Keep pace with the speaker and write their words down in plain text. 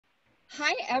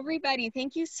Hi, everybody.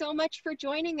 Thank you so much for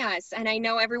joining us. And I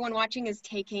know everyone watching is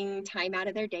taking time out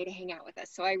of their day to hang out with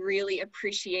us. So I really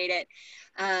appreciate it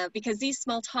because these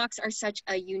small talks are such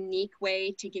a unique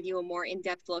way to give you a more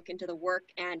in-depth look into the work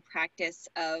and practice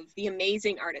of the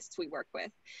amazing artists we work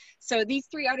with. So these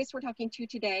three artists we're talking to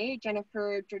today,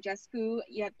 Jennifer Georgescu,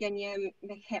 Yevgeniya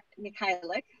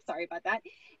Mikhailik, sorry about that,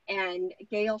 and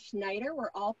Gail Schneider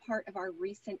were all part of our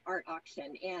recent art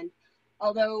auction. And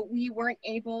although we weren't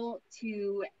able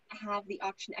to have the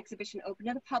auction exhibition open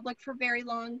to the public for very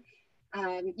long,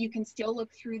 you can still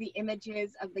look through the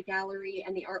images of the gallery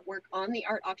and the artwork on the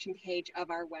art auction page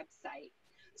of our website.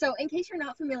 So in case you're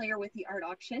not familiar with the art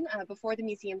auction, before the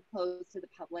museum closed to the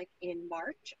public in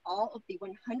March, all of the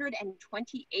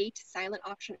 128 silent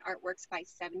auction artworks by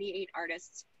 78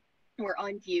 artists were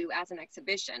on view as an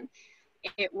exhibition.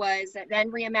 It was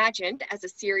then reimagined as a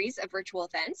series of virtual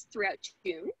events throughout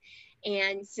June.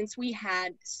 And since we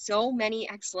had so many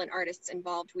excellent artists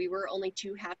involved, we were only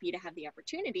too happy to have the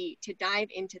opportunity to dive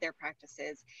into their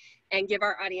practices and give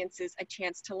our audiences a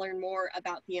chance to learn more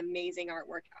about the amazing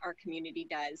artwork our community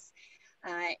does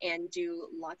and do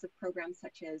lots of programs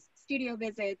such as studio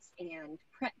visits and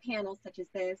prep panels such as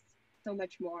this, so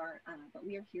much more, but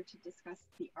we are here to discuss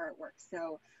the artwork.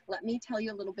 So let me tell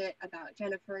you a little bit about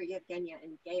Jennifer, Yevgeniya,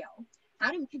 and Gail.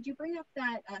 Adam, could you bring up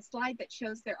that slide that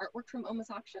shows their artwork from Oma's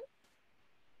auction?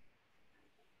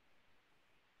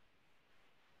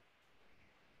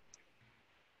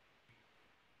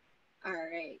 All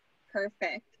right,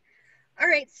 perfect. All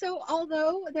right, so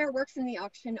although their works in the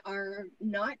auction are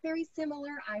not very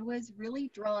similar, I was really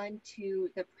drawn to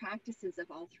the practices of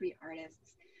all three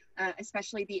artists,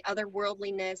 especially the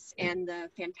otherworldliness and the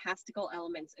fantastical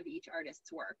elements of each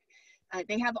artist's work.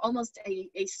 They have almost a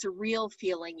surreal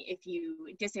feeling if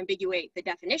you disambiguate the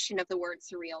definition of the word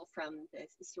surreal from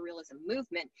the surrealism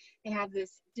movement. They have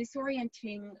this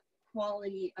disorienting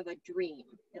quality of a dream,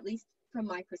 at least from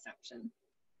my perception.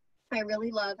 I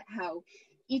really love how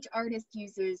each artist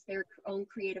uses their own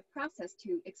creative process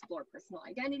to explore personal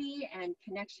identity and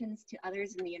connections to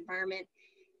others in the environment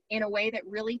in a way that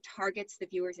really targets the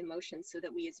viewer's emotions so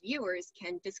that we as viewers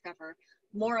can discover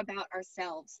more about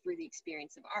ourselves through the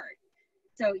experience of art.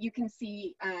 So you can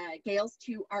see Gail's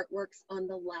two artworks on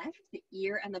the left, the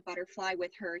ear and the butterfly,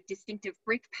 with her distinctive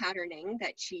brick patterning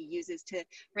that she uses to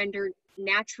render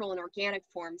natural and organic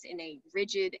forms in a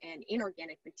rigid and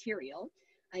inorganic material.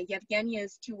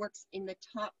 Yevgeniya's two works in the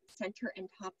top center and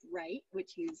top right,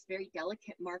 which use very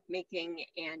delicate mark making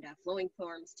and flowing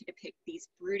forms to depict these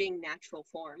brooding natural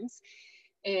forms.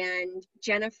 And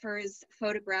Jennifer's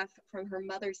photograph from her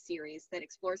mother series that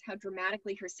explores how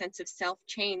dramatically her sense of self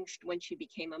changed when she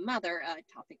became a mother, a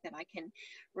topic that I can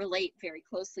relate very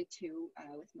closely to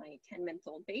with my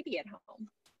 10-month-old baby at home.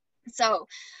 So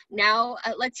now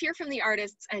let's hear from the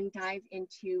artists and dive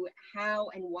into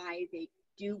how and why they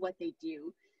do what they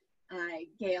do.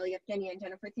 Gail, Yevgeniya, and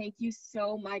Jennifer, thank you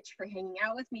so much for hanging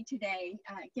out with me today.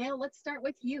 Gail, let's start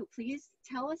with you. Please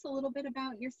tell us a little bit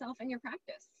about yourself and your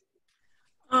practice.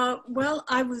 Well,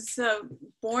 I was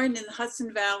born in the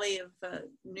Hudson Valley of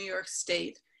New York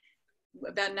State,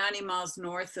 about 90 miles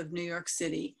north of New York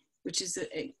City, which is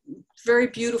a very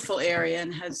beautiful area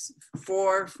and has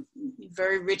 4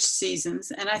 very rich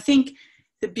seasons. And I think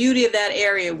the beauty of that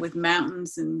area with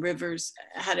mountains and rivers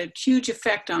had a huge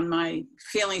effect on my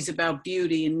feelings about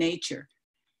beauty and nature.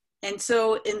 And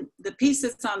so in the piece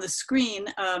that's on the screen,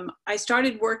 I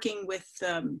started working with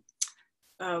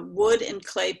wood and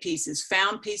clay pieces,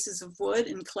 found pieces of wood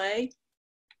and clay.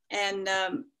 And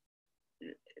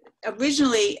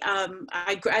originally,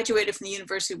 I graduated from the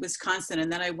University of Wisconsin,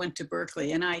 and then I went to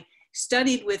Berkeley, and I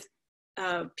studied with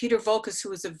Peter Volkus, who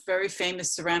was a very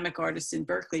famous ceramic artist in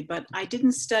Berkeley, but I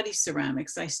didn't study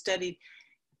ceramics. I studied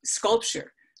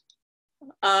sculpture.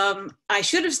 I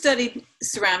should have studied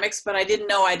ceramics, but I didn't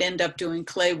know I'd end up doing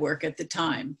clay work at the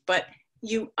time. But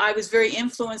I was very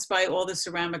influenced by all the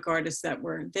ceramic artists that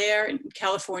were there. And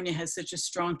California has such a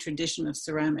strong tradition of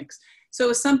ceramics. So it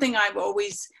was something I've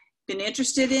always been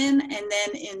interested in. And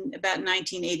then in about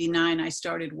 1989, I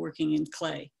started working in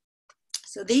clay.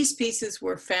 So these pieces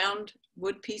were found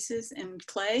wood pieces and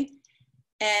clay.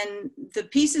 And the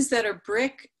pieces that are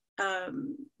brick,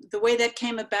 the way that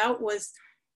came about was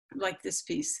like this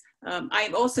piece.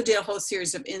 I also did a whole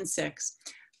series of insects.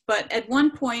 But at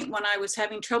one point when I was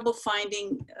having trouble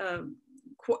finding,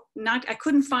 I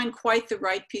couldn't find quite the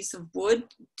right piece of wood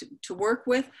to work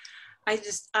with.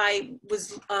 I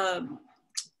was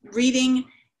reading,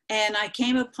 and I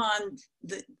came upon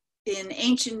in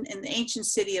the ancient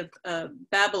city of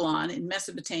Babylon in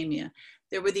Mesopotamia,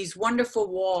 there were these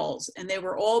wonderful walls, and they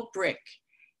were all brick.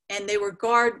 and they were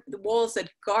the walls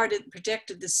that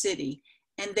protected the city.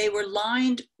 And they were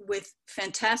lined with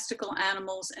fantastical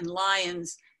animals and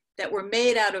lions that were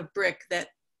made out of brick that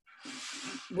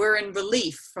were in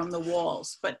relief from the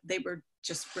walls, but they were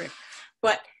just brick.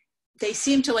 But they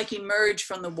seemed to like emerge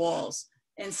from the walls.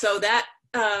 And so that,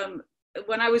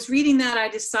 when I was reading that, I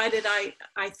decided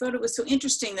I thought it was so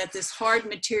interesting that this hard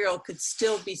material could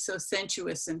still be so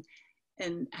sensuous and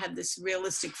have this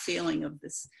realistic feeling of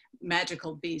this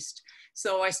magical beast.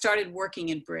 So I started working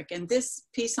in brick. And this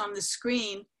piece on the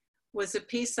screen was a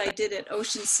piece I did at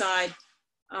Oceanside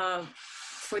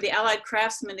for the Allied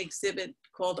Craftsman exhibit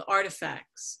called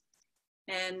Artifacts.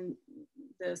 And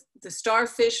the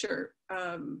starfish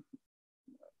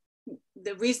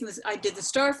the reason I did the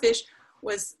starfish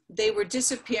was they were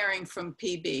disappearing from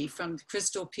PB, from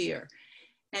Crystal Pier.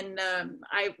 And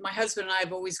my husband and I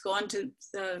have always gone to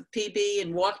PB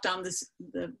and walked on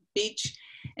the beach.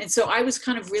 And so I was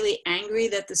kind of really angry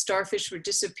that the starfish were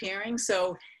disappearing.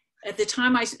 So at the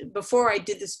time, before I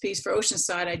did this piece for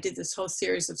Oceanside, I did this whole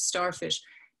series of starfish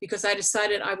because I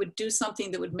decided I would do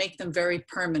something that would make them very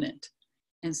permanent.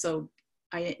 And so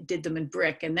I did them in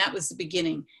brick, and that was the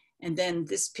beginning. And then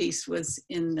this piece was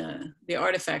in the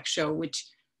artifact show, which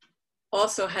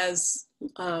also has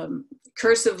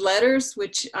cursive letters,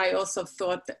 which I also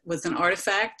thought that was an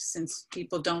artifact since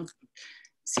people don't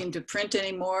seem to print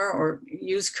anymore or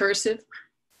use cursive.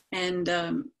 And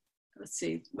let's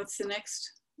see, what's the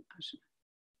next?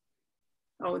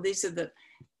 Oh, these are the,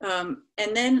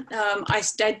 and then I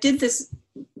did this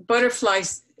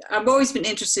butterflies. I've always been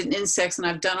interested in insects, and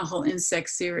I've done a whole insect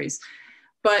series.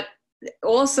 But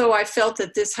also I felt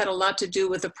that this had a lot to do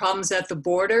with the problems at the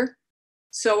border.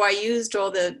 So I used all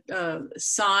the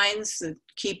signs, the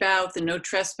keep out, the no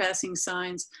trespassing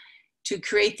signs, to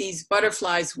create these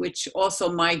butterflies, which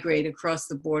also migrate across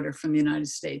the border from the United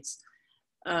States.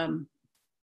 And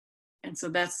so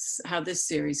that's how this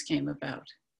series came about.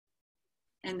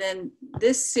 And then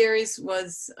this series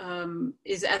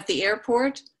is at the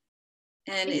airport.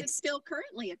 And it's still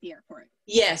currently at the airport.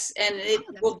 Yes, and it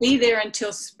will be there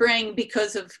until spring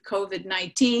because of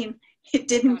COVID-19. It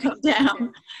didn't come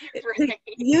down. Right.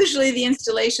 Usually the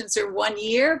installations are 1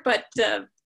 year, but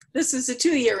this is a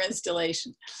 2-year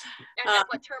installation. And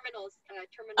what terminals?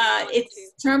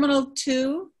 It's Terminal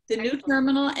 2, the new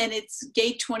terminal, and it's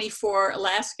Gate 24,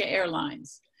 Alaska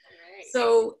Airlines. Right.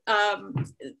 So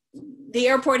the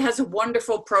airport has a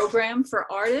wonderful program for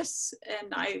artists,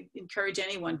 and I encourage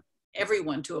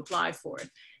everyone to apply for it.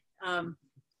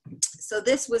 So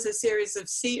this was a series of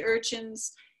sea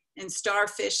urchins and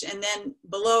starfish, and then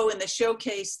below in the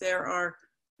showcase there are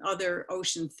other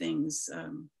ocean things.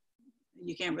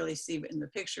 You can't really see it in the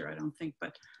picture, I don't think,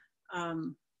 but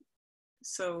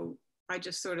so I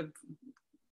just sort of,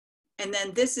 and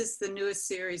then this is the newest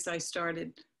series I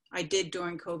did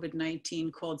during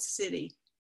COVID-19 called City.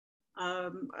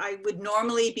 I would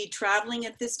normally be traveling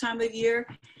at this time of year.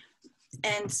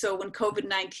 And so when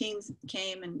COVID-19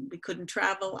 came and we couldn't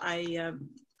travel, I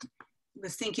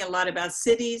was thinking a lot about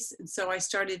cities. And so I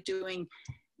started doing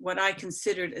what I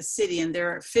considered a city. And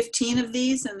there are 15 of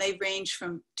these, and they range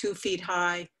from 2 feet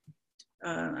high.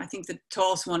 I think the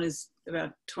tallest one is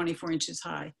about 24 inches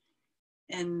high.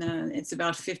 And it's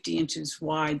about 50 inches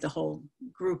wide, the whole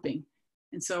grouping.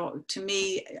 And so to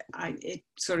me, it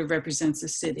sort of represents a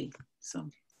city. So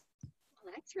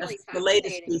well, that's really the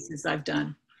latest pieces I've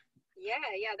done.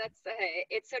 Yeah, that's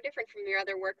it's so different from your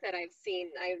other work that I've seen.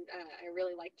 I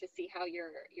really like to see how your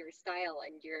style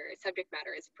and your subject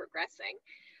matter is progressing.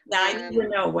 Now I never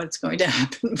know what's going to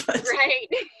happen, but right,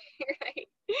 right.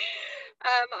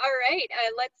 All right,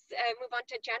 let's move on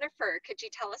to Jennifer. Could you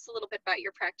tell us a little bit about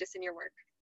your practice and your work?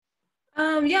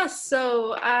 Yes,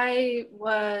 so I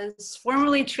was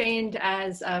formerly trained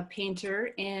as a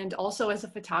painter and also as a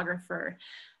photographer.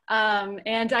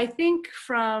 And I think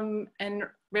from a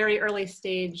very early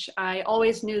stage, I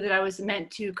always knew that I was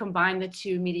meant to combine the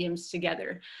two mediums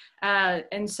together.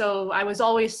 And so I was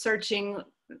always searching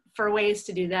for ways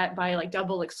to do that by like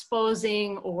double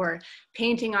exposing or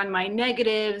painting on my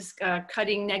negatives,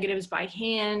 cutting negatives by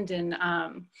hand and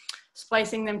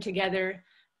splicing them together.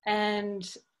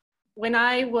 And when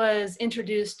I was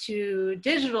introduced to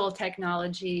digital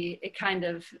technology, it kind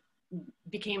of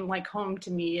became like home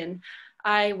to me. And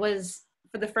I was,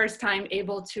 for the first time,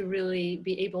 able to really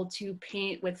be able to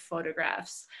paint with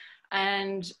photographs.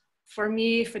 And for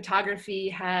me, photography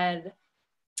had,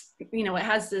 it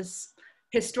has this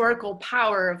historical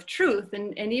power of truth.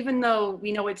 And even though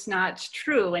we know it's not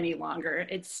true any longer,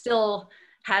 it still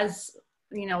has,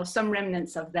 some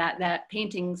remnants of that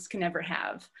paintings can never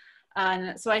have.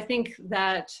 And so I think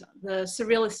that the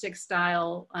surrealistic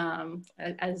style,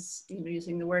 as you know,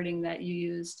 using the wording that you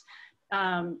used,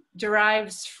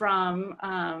 derives from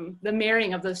the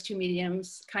marrying of those two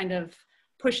mediums, kind of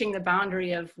pushing the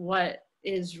boundary of what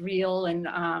is real and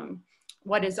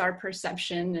what is our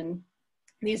perception. And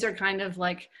these are kind of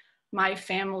like my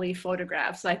family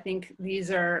photographs. I think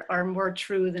these are more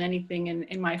true than anything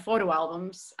in my photo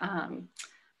albums.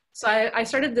 So I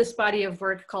started this body of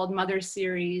work called Mother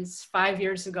Series 5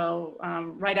 years ago,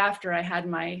 right after I had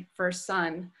my first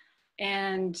son.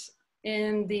 And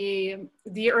in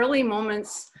the early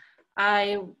moments,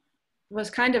 I was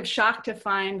kind of shocked to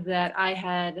find that I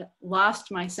had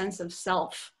lost my sense of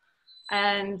self.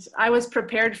 And I was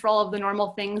prepared for all of the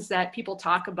normal things that people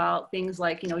talk about, things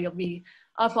like, you know, you'll be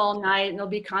up all night and there'll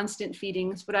be constant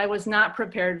feedings, but I was not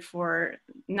prepared for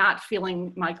not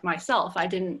feeling like myself. I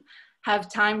didn't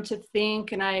have time to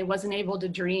think, and I wasn't able to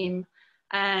dream.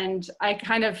 And I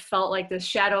kind of felt like this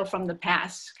shadow from the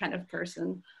past kind of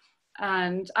person.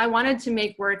 And I wanted to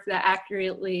make work that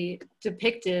accurately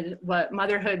depicted what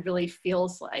motherhood really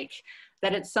feels like,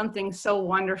 that it's something so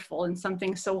wonderful and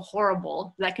something so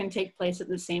horrible that can take place at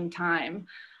the same time.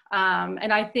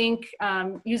 And I think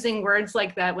using words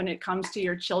like that when it comes to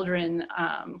your children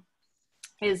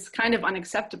is kind of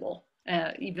unacceptable.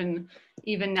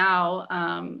 Even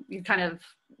now, you kind of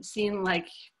seem like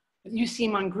you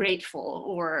seem ungrateful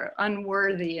or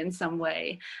unworthy in some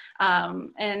way.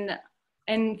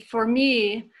 And for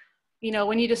me, you know,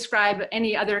 when you describe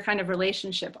any other kind of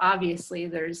relationship, obviously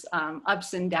there's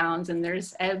ups and downs and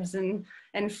there's ebbs and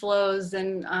flows,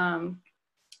 and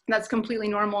that's completely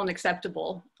normal and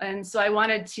acceptable. And so I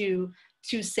wanted to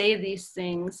say these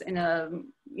things in a,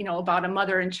 you know, about a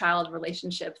mother and child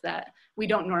relationship that we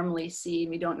don't normally see,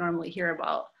 we don't normally hear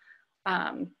about.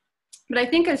 But I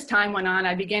think as time went on,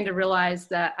 I began to realize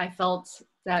that I felt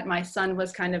that my son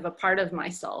was kind of a part of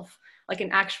myself, like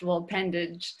an actual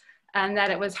appendage, and that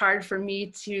it was hard for me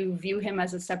to view him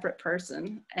as a separate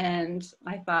person. And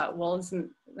I thought, well,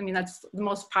 that's the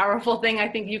most powerful thing I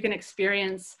think you can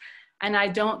experience. And I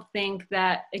don't think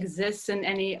that exists in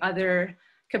any other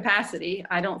capacity.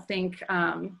 I don't think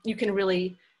you can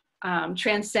really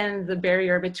transcend the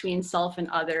barrier between self and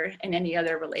other in any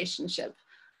other relationship.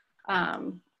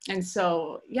 And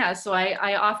so, yeah, so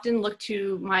I often look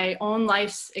to my own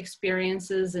life's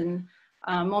experiences and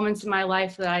moments in my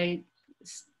life that I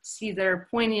see that are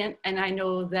poignant, and I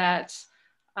know that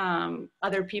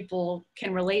other people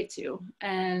can relate to.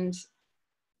 And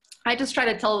I just try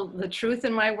to tell the truth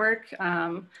in my work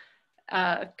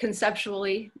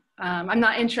conceptually. I'm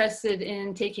not interested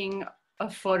in taking a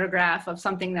photograph of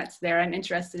something that's there. I'm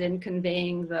interested in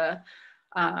conveying the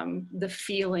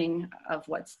feeling of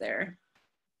what's there.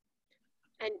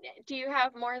 And do you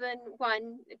have more than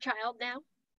one child now?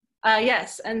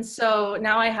 Yes, and so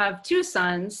now I have 2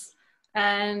 sons,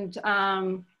 and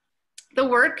the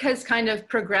work has kind of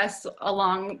progressed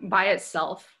along by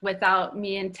itself without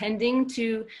me intending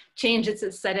to change its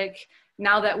aesthetic.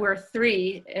 Now that we're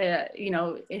 3, you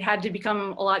know, it had to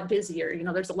become a lot busier. You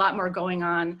know, there's a lot more going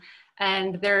on,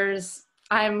 and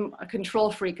I'm a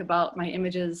control freak about my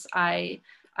images. I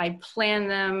plan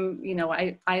them, you know,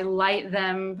 I light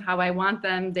them how I want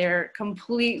them. They're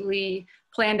completely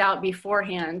planned out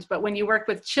beforehand. But when you work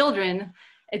with children,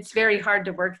 it's very hard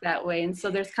to work that way. And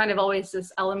so there's kind of always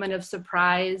this element of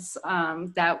surprise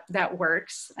that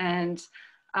works. And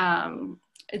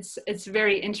it's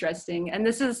very interesting. And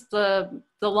this is the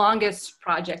longest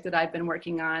project that I've been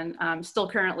working on. I'm still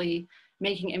currently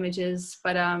making images,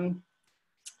 but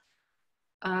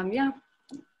yeah.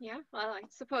 Yeah, well, I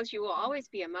suppose you will always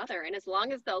be a mother, and as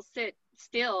long as they'll sit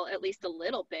still at least a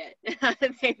little bit,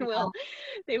 they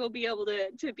will be able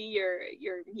to be your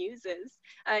muses.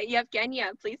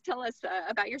 Yevgeniya, please tell us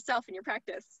about yourself and your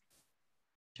practice.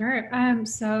 Sure.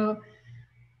 So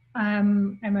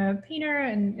I'm a painter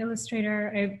and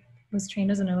illustrator. I was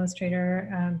trained as an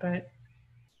illustrator, but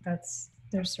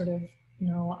there's sort of, you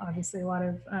know, obviously a lot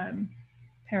of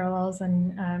parallels,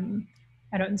 and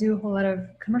I don't do a whole lot of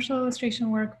commercial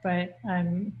illustration work, but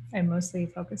I mostly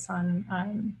focus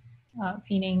on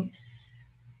painting.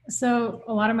 So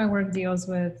a lot of my work deals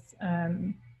with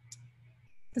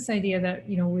this idea that,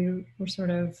 you know, we're sort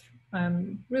of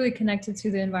really connected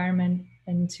to the environment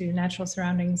and to natural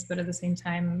surroundings, but at the same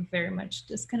time, very much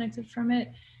disconnected from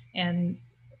it. And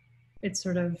it's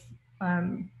sort of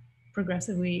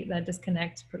that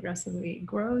disconnect progressively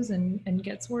grows and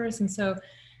gets worse. And so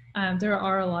there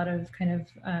are a lot of kind of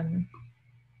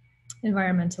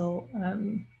environmental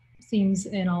themes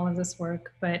in all of this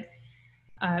work, but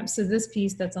so this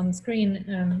piece that's on the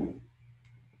screen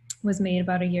was made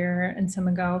about a year and some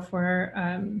ago for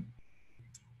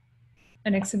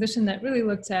an exhibition that really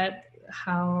looked at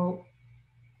how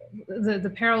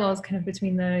the parallels kind of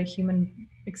between the human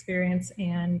experience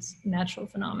and natural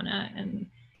phenomena, and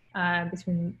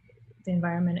between the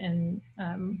environment and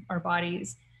our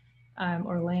bodies,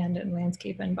 or land and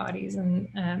landscape and bodies.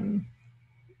 And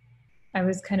I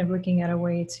was kind of looking at a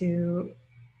way to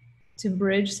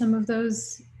bridge some of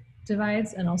those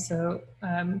divides, and also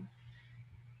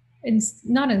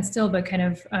not instill, but kind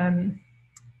of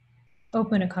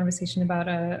open a conversation about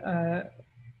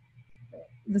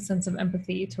the sense of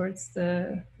empathy towards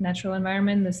the natural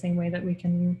environment, the same way that we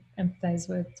can empathize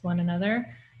with one another,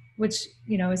 which,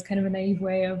 you know, is kind of a naive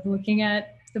way of looking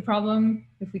at the problem.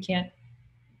 If we can't,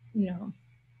 you know,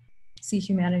 see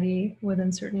humanity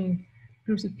within certain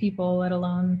groups of people, let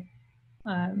alone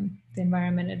the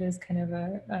environment, it is kind of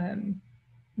a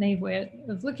naive way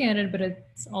of looking at it, but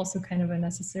it's also kind of a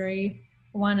necessary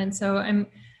one. And so I'm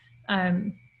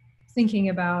thinking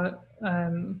about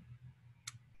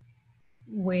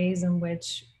ways in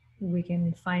which we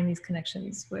can find these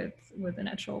connections with the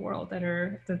natural world that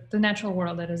are the natural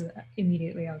world that is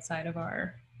immediately outside of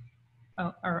our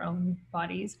own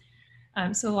bodies.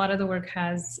 So a lot of the work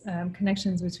has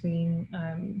connections between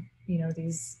you know,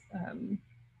 these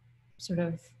sort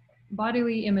of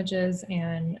bodily images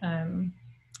and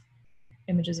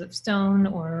images of stone,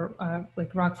 or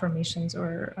like rock formations,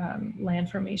 or land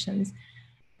formations.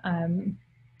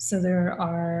 So there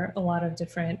are a lot of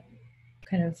different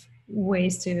kind of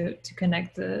ways to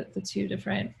connect the two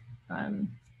different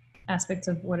aspects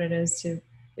of what it is to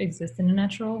exist in a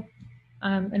natural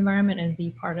environment and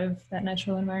be part of that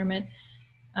natural environment.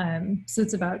 So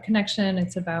it's about connection,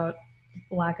 it's about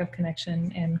lack of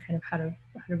connection, and kind of how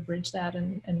to bridge that,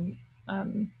 and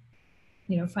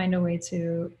you know, find a way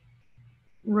to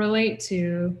relate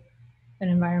to an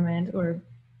environment, or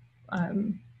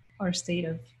our state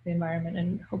of the environment,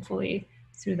 and hopefully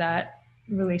through that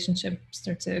relationship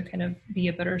start to kind of be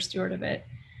a better steward of it.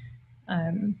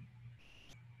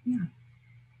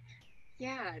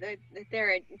 Yeah,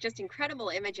 they're just incredible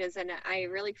images, and I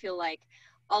really feel like,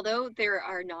 although there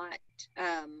are not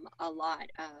a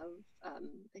lot of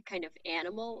kind of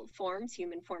animal forms,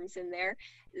 human forms in there,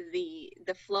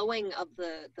 the flowing of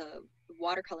the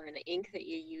watercolor and the ink that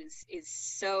you use is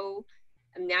so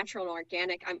natural and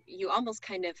organic. You almost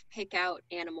kind of pick out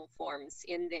animal forms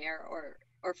in there, or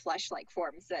flesh-like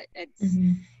forms, that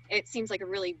it seems like a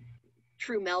really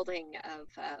true melding of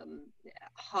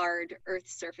hard earth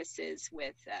surfaces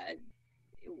with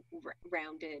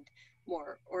rounded,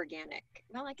 more organic.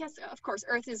 Well, I guess, of course,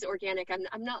 earth is organic.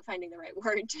 I'm not finding the right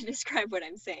word to describe what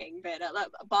I'm saying, but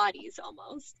bodies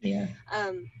almost. Yeah.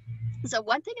 So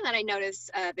one thing that I noticed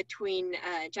between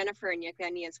Jennifer and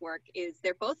Yevgeniya's work is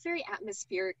they're both very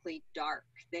atmospherically dark.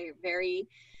 They're very,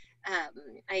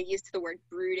 I used the word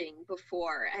brooding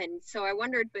before, and so I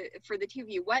wondered, but for the two of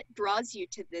you, what draws you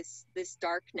to this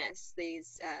darkness,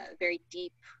 these very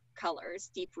deep colors,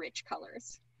 deep, rich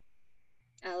colors?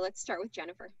 Let's start with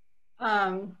Jennifer.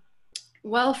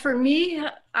 Well, for me,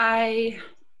 I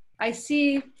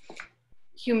see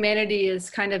humanity as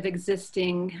kind of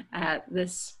existing at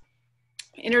this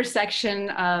intersection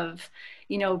of,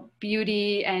 you know,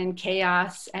 beauty and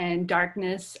chaos and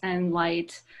darkness and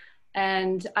light.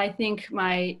 And I think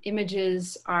my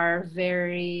images are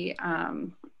very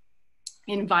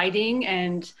inviting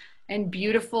and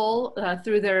beautiful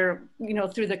through their, you know,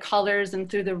 through the colors and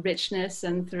through the richness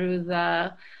and through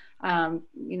the,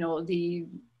 you know, the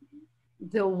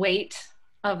weight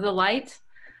of the light,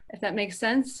 if that makes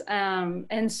sense.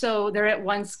 And so they're at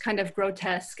once kind of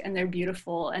grotesque and they're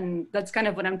beautiful. And that's kind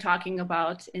of what I'm talking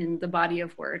about in the body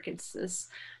of work. It's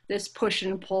this push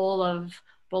and pull of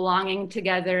belonging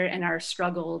together and our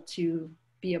struggle to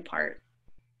be apart.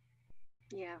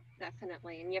 Yeah,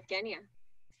 definitely. And Yevgeniya?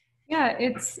 Yeah,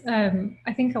 it's,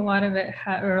 I think a lot of it,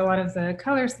 or a lot of the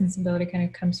color sensibility kind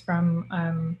of comes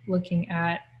from looking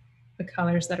at the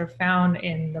colors that are found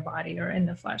in the body or in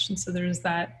the flesh. And so there's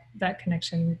that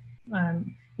connection.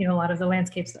 You know, a lot of the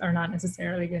landscapes are not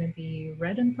necessarily going to be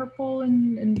red and purple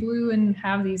and blue and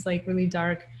have these like really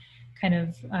dark kind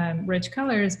of rich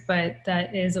colors, but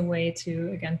that is a way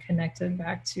to, again, connect it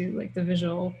back to like the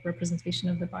visual representation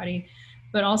of the body.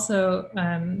 But also,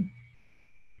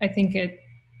 I think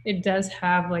it does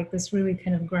have like this really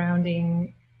kind of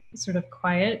grounding, sort of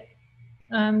quiet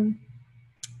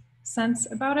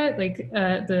sense about it. Like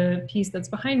the piece that's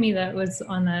behind me that was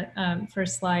on that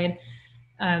first slide,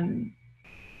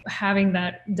 having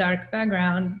that dark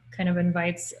background kind of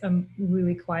invites a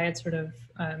really quiet sort of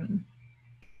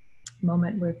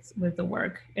moment with the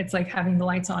work. It's like having the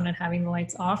lights on and having the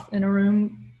lights off in a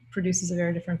room produces a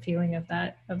very different feeling of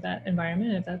that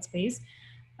environment, of that space.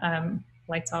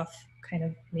 Lights off kind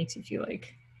of makes you feel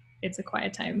like it's a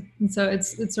quiet time, and so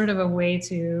it's sort of a way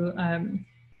to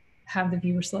have the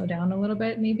viewer slow down a little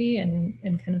bit, maybe, and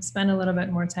kind of spend a little bit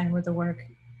more time with the work,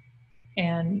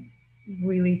 and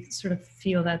really sort of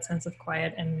feel that sense of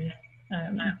quiet and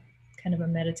kind of a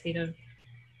meditative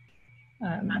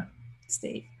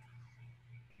state.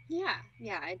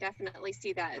 Yeah, I definitely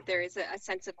see that. There is a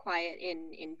sense of quiet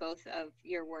in both of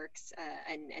your works,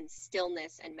 and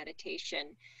stillness and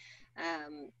meditation.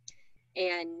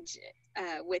 And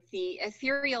with the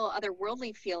ethereal,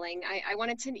 otherworldly feeling, I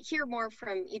wanted to hear more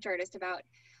from each artist about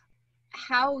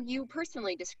how you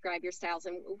personally describe your styles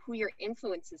and who your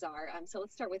influences are. So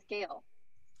let's start with Gail.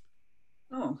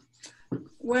 Oh,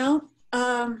 well,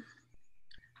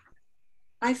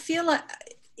 I feel like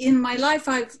in my life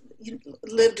I've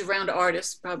lived around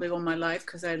artists probably all my life,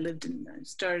 because I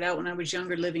started out when I was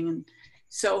younger living in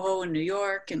Soho in New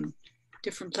York and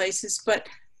different places. But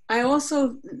I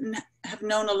also have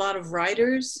known a lot of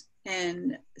writers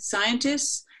and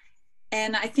scientists,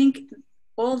 and I think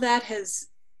all that has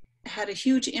had a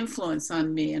huge influence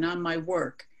on me and on my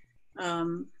work. I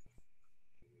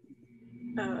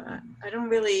don't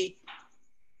really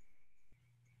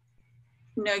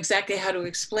know exactly how to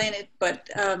explain it, but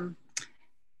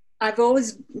I've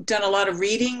always done a lot of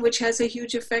reading, which has a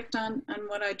huge effect on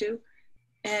what I do.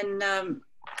 And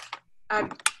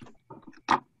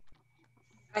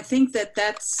I think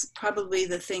that's probably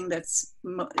the thing that's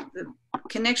the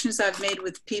connections I've made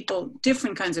with people,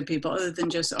 different kinds of people other than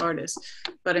just artists,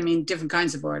 but I mean different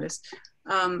kinds of artists.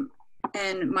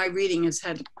 And my reading has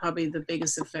had probably the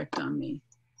biggest effect on me.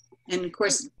 And of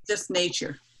course, just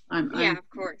nature. Yeah, of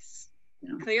course.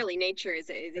 You know, clearly nature is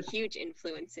a huge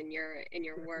influence in your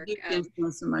work. Huge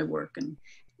influence in my work. And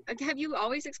have you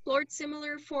always explored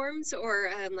similar forms, or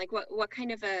like what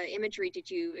kind of imagery did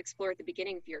you explore at the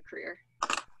beginning of your career?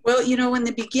 Well, you know, in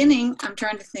the beginning, I'm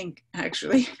trying to think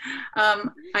actually,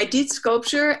 I did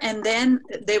sculpture, and then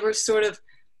they were sort of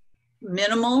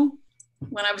minimal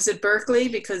when I was at Berkeley,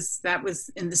 because that was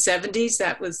in the 70s.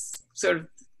 That was sort of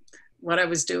what I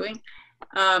was doing.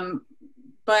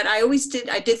 But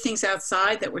I did things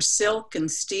outside that were silk and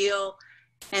steel.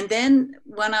 And then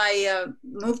when I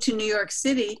moved to New York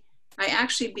City, I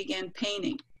actually began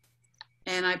painting.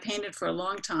 And I painted for a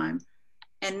long time.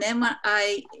 And then when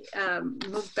I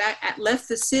moved back, left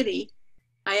the city,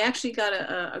 I actually got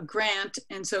a grant.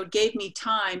 And so it gave me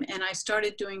time, and I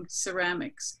started doing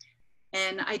ceramics.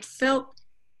 And I felt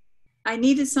I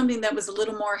needed something that was a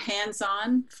little more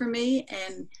hands-on for me.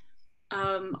 And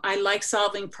I like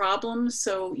solving problems,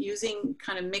 so using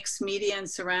kind of mixed media and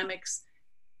ceramics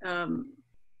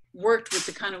worked with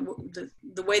the kind of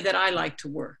the way that I like to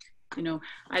work. You know,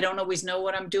 I don't always know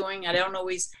what I'm doing. I don't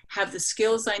always have the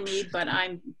skills I need, but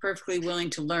I'm perfectly willing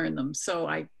to learn them. So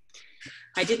I've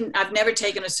never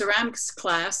taken a ceramics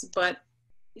class, but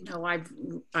you know,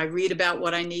 I read about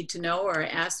what I need to know, or I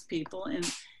ask people,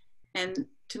 and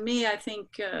to me, I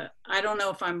think I don't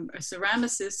know if I'm a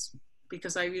ceramicist,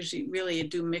 because I usually really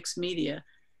do mixed media,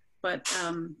 but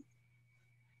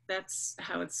that's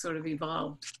how it's sort of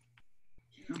evolved.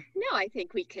 You know? No, I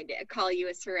think we could call you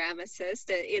a ceramicist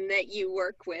in that you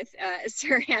work with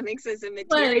ceramics as a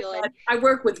material. Well, I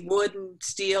work with wood and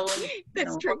steel. And,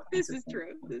 that's true. This is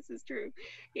true.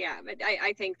 Yeah, but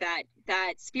I think that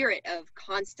spirit of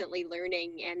constantly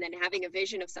learning and then having a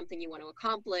vision of something you want to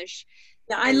accomplish.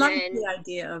 Yeah, I love the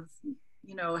idea of,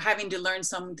 you know, having to learn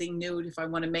something new. If I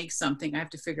want to make something, I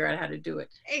have to figure out how to do it.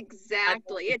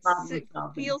 Exactly. It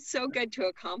feels so good to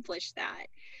accomplish that.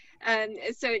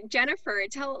 So Jennifer,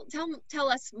 tell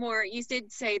us more. You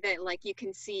did say that like you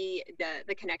can see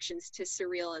the connections to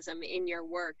surrealism in your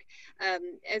work.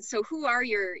 And so who are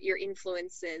your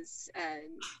influences?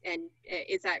 And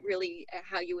is that really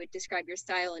how you would describe your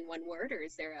style in one word, or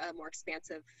is there a more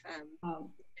expansive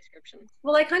description?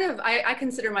 Well, I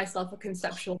consider myself a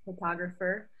conceptual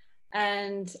photographer.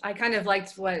 And I kind of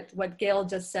liked what Gail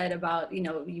just said about, you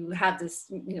know, you have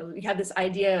this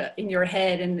idea in your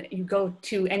head and you go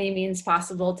to any means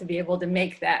possible to be able to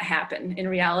make that happen in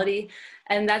reality.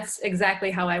 And that's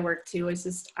exactly how I work too. It's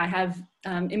just, I have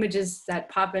images that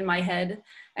pop in my head,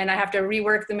 and I have to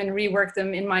rework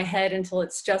them in my head until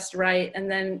it's just right.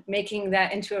 And then making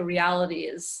that into a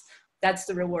reality that's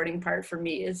the rewarding part for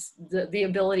me, is the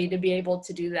ability to be able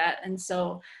to do that. And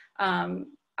so,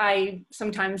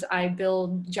 sometimes I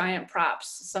build giant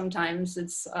props. Sometimes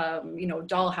it's, you know,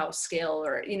 dollhouse scale,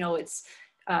 or, you know, it's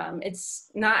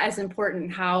it's not as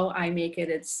important how I make it,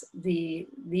 it's the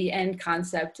end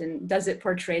concept, and does it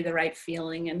portray the right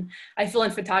feeling. And I feel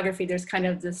in photography, there's kind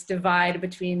of this divide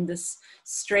between this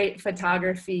straight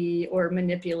photography or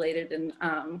manipulated. And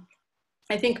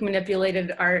I think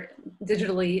manipulated art,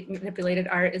 digitally manipulated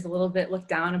art, is a little bit looked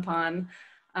down upon.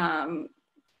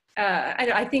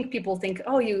 I think people think,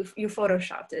 oh, you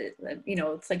photoshopped it. You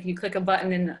know, it's like you click a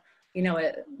button and, you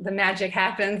know, the magic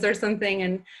happens or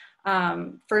something.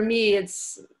 And for me,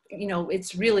 it's, you know,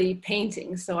 it's really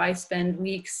painting. So I spend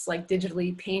weeks like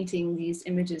digitally painting these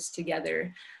images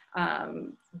together,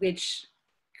 which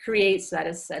creates that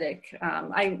aesthetic.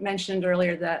 I mentioned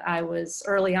earlier that I was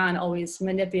early on always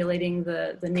manipulating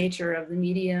the nature of the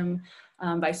medium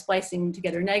by splicing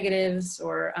together negatives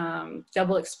or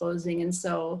double exposing. And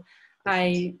so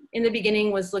I, in the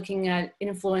beginning, was looking at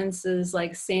influences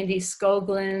like Sandy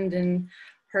Skoglund and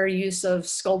her use of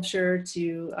sculpture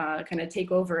to kind of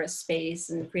take over a space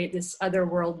and create this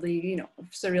otherworldly, you know,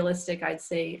 surrealistic, I'd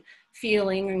say,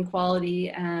 feeling and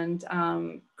quality. And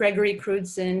Gregory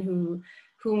Crewdson, who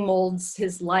molds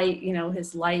his light, you know,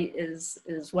 his light is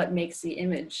what makes the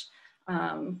image.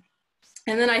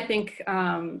 And then I think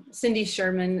Cindy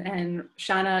Sherman and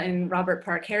Shauna and Robert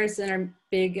Park Harrison are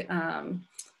big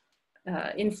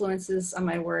influences on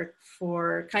my work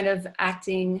for kind of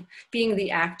acting, being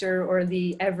the actor or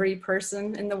the every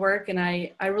person in the work. And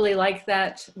I really like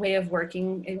that way of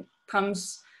working. It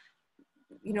comes,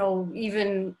 you know,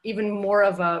 even more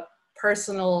of a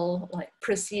personal like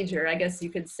procedure, I guess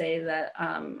you could say, that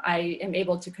I am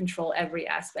able to control every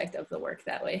aspect of the work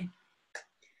that way.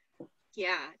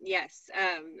 Yeah, yes.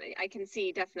 I can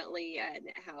see definitely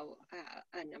how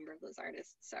a number of those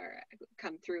artists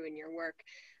come through in your work.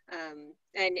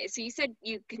 And so you said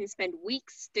you can spend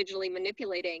weeks digitally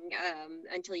manipulating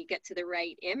until you get to the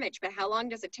right image, but how long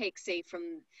does it take, say,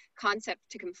 from concept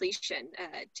to completion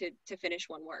to finish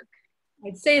one work?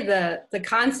 I'd say the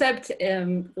concept,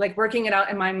 like working it out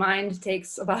in my mind,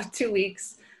 takes about 2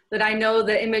 weeks. That I know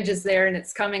the image is there and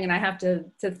it's coming, and I have to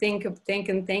think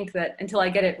that until I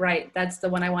get it right, that's the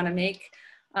one I want to make.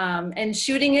 And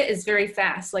shooting it is very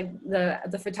fast. Like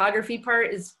the photography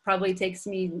part is probably takes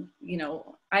me, you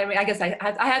know, I guess I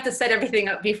have to set everything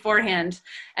up beforehand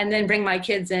and then bring my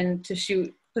kids in to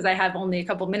shoot, because I have only a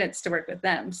couple minutes to work with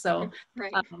them. So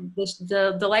right.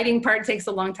 The lighting part takes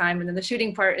a long time, and then the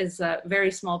shooting part is a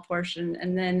very small portion,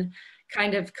 and then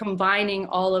kind of combining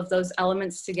all of those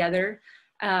elements together.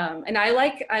 And I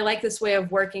like this way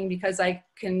of working because I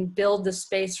can build the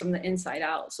space from the inside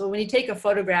out. So when you take a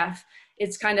photograph,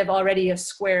 it's kind of already a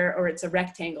square or it's a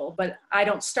rectangle, but I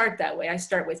don't start that way. I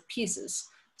start with pieces.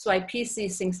 So I piece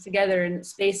these things together, and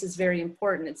space is very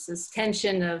important. It's this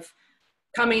tension of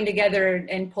coming together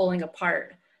and pulling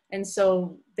apart. And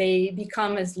so they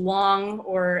become as long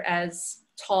or as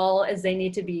tall as they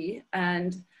need to be.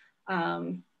 And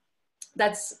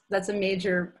that's a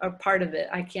major part of it.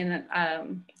 I can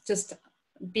just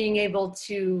being able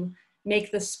to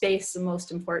make the space the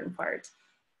most important part.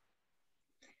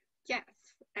 Yes,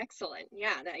 excellent.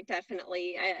 Yeah, that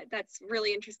definitely, that's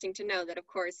really interesting to know that, of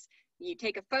course, you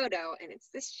take a photo and it's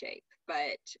this shape,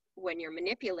 but when you're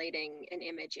manipulating an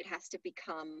image, it has to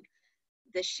become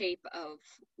the shape of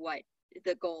what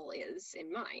the goal is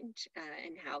in mind,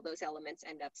 and how those elements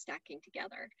end up stacking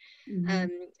together. Mm-hmm.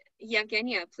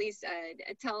 Yevgeniya, please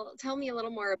tell me a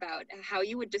little more about how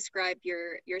you would describe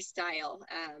your style.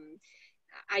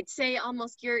 I'd say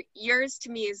almost yours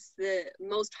to me is the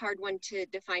most hard one to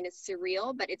define as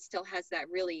surreal, but it still has that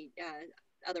really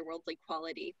otherworldly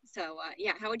quality. So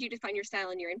yeah, how would you define your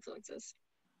style and your influences?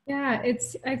 Yeah,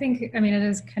 I mean, it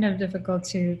is kind of difficult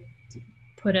to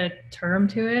put a term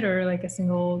to it or like a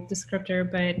single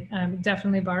descriptor, but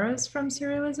definitely borrows from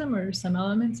surrealism or some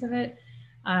elements of it.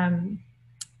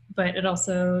 But it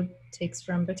also takes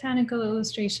from botanical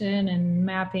illustration and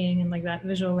mapping and like that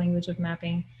visual language of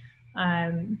mapping,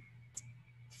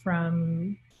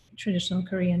 from traditional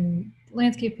Korean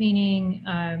landscape painting.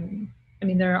 I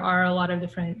mean, there are a lot of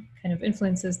different kind of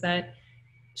influences that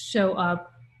show up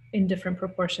in different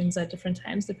proportions at different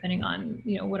times, depending on,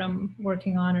 you know, what I'm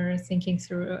working on or thinking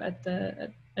through at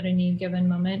any given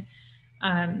moment.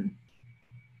 I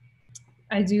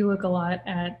do look a lot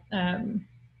at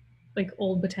like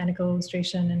old botanical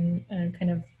illustration and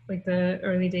kind of like the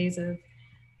early days of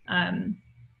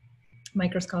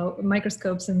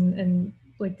microscopes and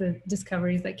like the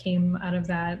discoveries that came out of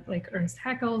that, like Ernst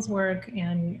Haeckel's work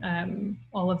and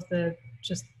all of the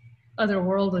just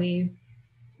otherworldly,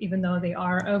 even though they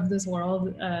are of this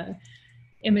world,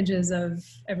 images of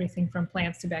everything from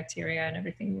plants to bacteria and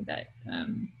everything that,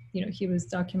 you know, he was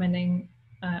documenting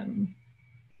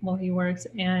while he worked,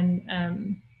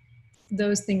 and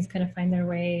those things kind of find their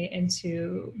way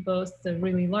into both the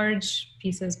really large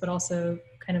pieces, but also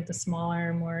kind of the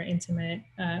smaller, more intimate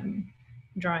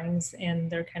drawings.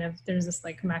 And they're kind of, there's this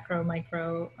like macro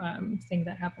micro thing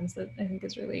that happens that I think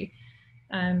is really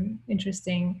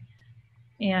interesting.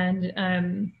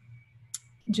 And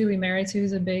Julie Meritu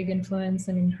is a big influence.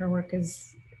 I mean, her work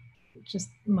is just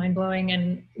mind-blowing,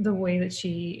 and the way that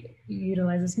she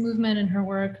utilizes movement in her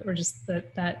work, or just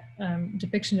that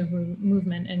depiction of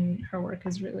movement in her work,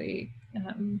 is really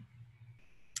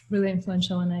really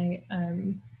influential. And I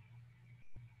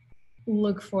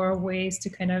look for ways to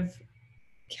kind of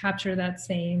capture that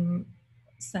same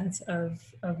sense of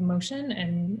motion,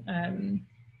 and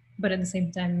but at the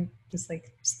same time just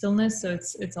like stillness. So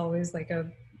it's always like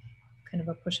a kind of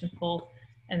a push and pull.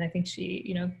 And I think she,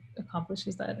 you know,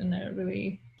 accomplishes that in a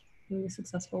really, really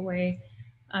successful way.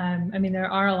 I mean, there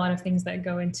are a lot of things that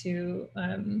go into,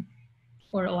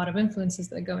 or a lot of influences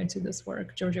that go into this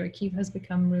work. Georgia O'Keeffe has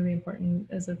become really important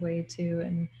as a way to,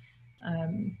 and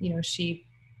you know, she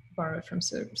borrowed from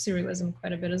surrealism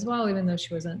quite a bit as well, even though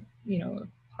she wasn't, you know,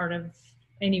 part of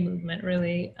any movement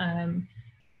really.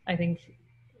 I think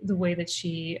the way that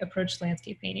she approached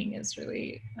landscape painting is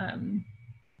really,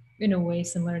 in a way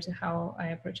similar to how I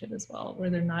approach it as well, where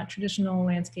they're not traditional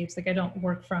landscapes. Like I don't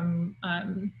work from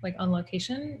like on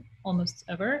location almost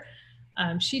ever.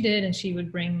 She did, and she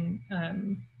would bring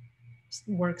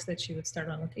works that she would start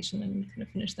on location and kind of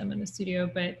finish them in the studio.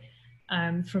 But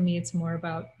for me, it's more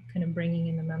about kind of bringing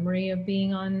in the memory of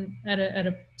being at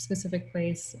a specific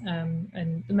place,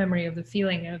 and the memory of the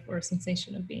feeling of, or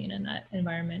sensation of being in that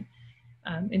environment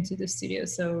into the studio.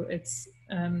 So it's,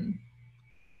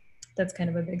 that's kind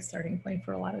of a big starting point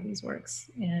for a lot of these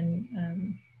works.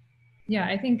 And yeah,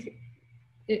 I think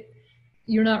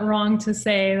you're not wrong to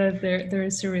say that there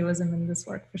is surrealism in this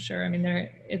work for sure. I mean,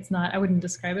 it's not, I wouldn't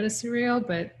describe it as surreal,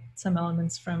 but some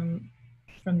elements from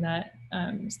that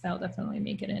style definitely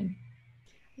make it in.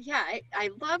 Yeah, I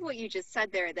love what you just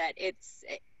said there, that it's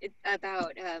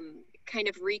about kind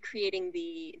of recreating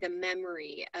the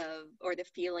memory of, or the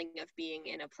feeling of being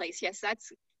in a place. Yes,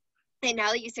 that's, and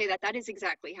now that you say that, that is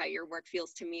exactly how your work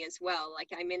feels to me as well. Like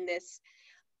I'm in this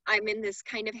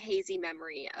kind of hazy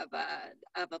memory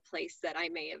of a place that I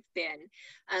may have been.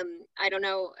 I don't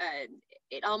know,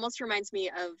 it almost reminds me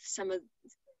of some of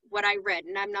what I read,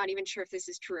 and I'm not even sure if this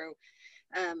is true,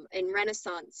 in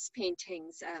Renaissance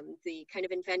paintings, the kind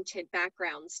of invented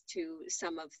backgrounds to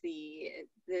some of the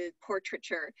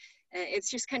portraiture.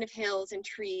 It's just kind of hills and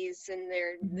trees, and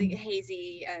they're the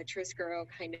hazy chiaroscuro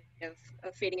kind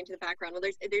of fading into the background.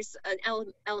 Well, there's an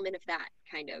element of that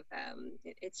kind of.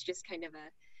 It's just kind of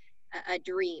a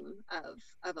dream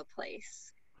of a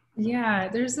place. Yeah,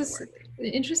 there's this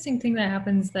interesting thing that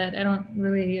happens that I don't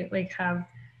really like have.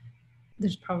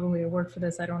 There's probably a word for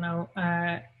this. I don't know.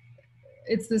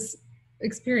 It's this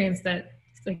experience that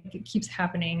like it keeps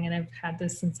happening, and I've had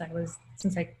this since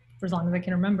for as long as I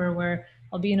can remember, where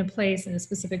I'll be in a place, in a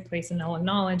specific place, and I'll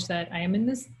acknowledge that I am in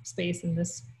this space, in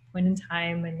this point in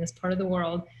time, in this part of the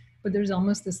world. But there's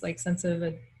almost this like sense of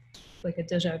a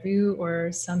deja vu,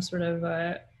 or some sort of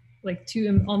like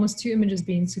almost two images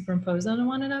being superimposed on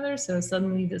one another. So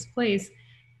suddenly this place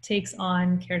takes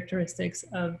on characteristics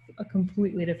of a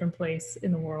completely different place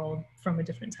in the world from a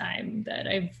different time that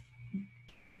I've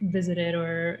visited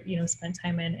or, you know, spent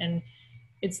time in. And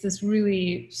it's this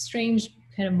really strange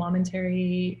kind of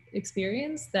momentary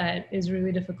experience that is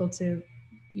really difficult to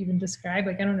even describe.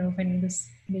 Like, I don't know if any of this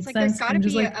makes sense. There's got to be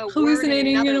like a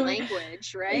hallucinating word in another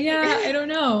language, right? Yeah, I don't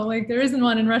know. Like, there isn't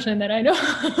one in Russian that I know.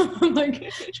 I'm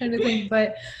like trying to think,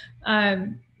 but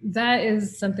that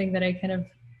is something that I kind of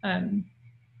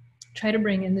try to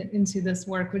bring into this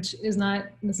work, which is not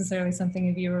necessarily something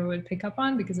a viewer would pick up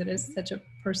on, because it is such a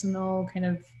personal kind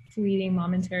of fleeting,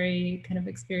 momentary kind of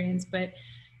experience. But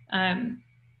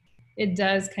it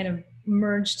does kind of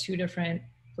merge two different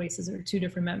places, or two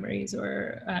different memories,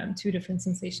 or two different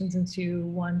sensations into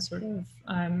one sort of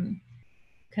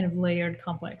kind of layered,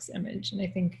 complex image. And I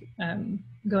think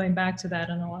going back to that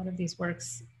on a lot of these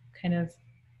works, kind of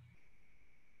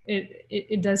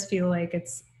it does feel like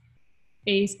it's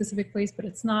a specific place, but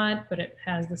it's not, but it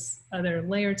has this other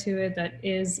layer to it that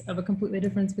is of a completely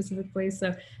different specific place.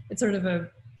 So it's sort of a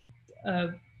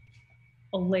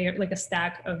layer, like a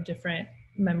stack of different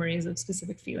memories of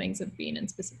specific feelings of being in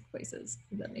specific places,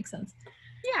 if that makes sense.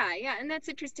 Yeah, and that's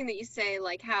interesting that you say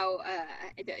like how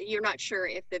you're not sure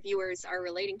if the viewers are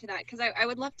relating to that, because I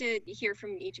would love to hear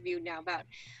from each of you now about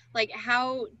like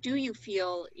how do you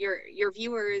feel your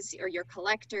viewers or your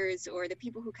collectors or the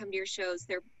people who come to your shows,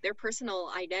 their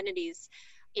personal identities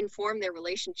inform their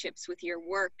relationships with your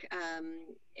work,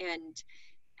 and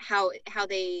how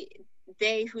they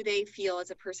who they feel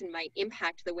as a person might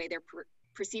impact the way they're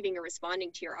perceiving or responding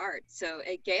to your art. So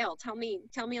Gail, tell me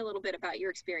a little bit about your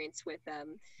experience with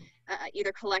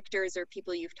either collectors or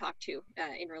people you've talked to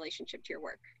in relationship to your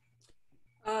work.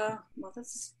 Well,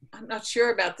 I'm not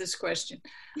sure about this question.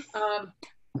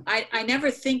 I never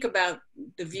think about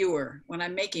the viewer when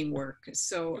I'm making work.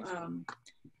 So,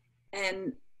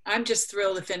 and I'm just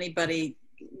thrilled if anybody,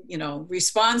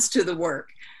 responds to the work.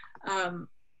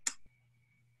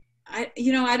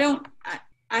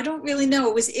 I don't really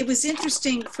know. It was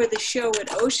interesting for the show at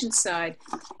Oceanside.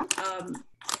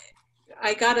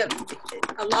 I got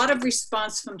a lot of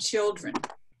response from children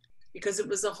because it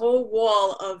was a whole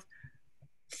wall of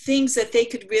things that they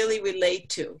could really relate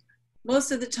to.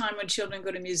 Most of the time when children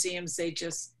go to museums, they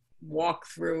just walk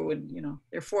through and,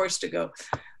 they're forced to go.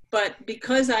 But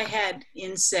because I had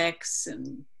insects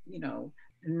and,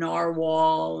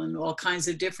 narwhal and all kinds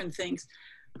of different things,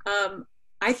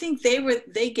 I think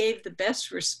they gave the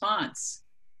best response.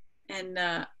 And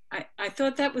I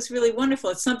thought that was really wonderful.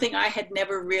 It's something I had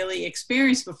never really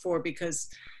experienced before because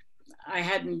I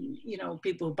hadn't,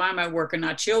 people who buy my work are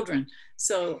not children.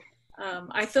 So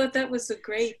I thought that was a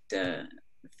great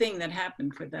thing that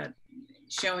happened for that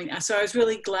showing. So I was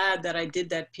really glad that I did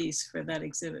that piece for that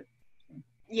exhibit.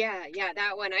 Yeah,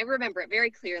 that one, I remember it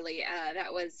very clearly.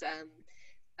 That was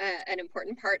an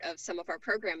important part of some of our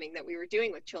programming that we were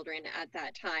doing with children at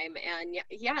that time. And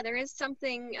yeah, there is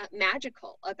something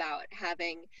magical about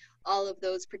having all of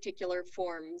those particular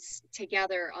forms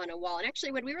together on a wall. And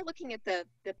actually, when we were looking at the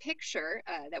picture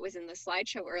that was in the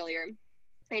slideshow earlier,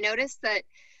 I noticed that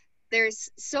there's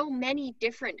so many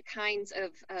different kinds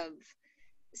of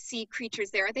sea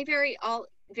creatures there. Are they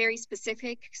very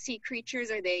specific sea creatures?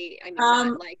 Are they,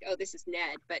 not like, oh, this is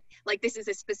Ned, but like this is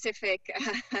a specific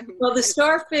well, the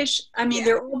starfish,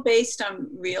 they're all based on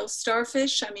real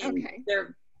starfish. Okay.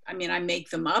 I make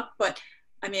them up, but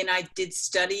I did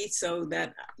study so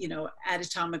that,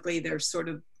 anatomically they're sort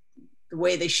of the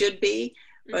way they should be.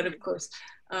 But of course,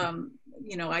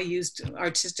 I used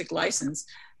artistic license.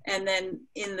 And then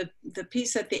in the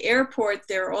piece at the airport,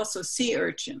 there are also sea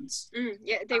urchins.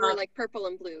 Yeah, they were like purple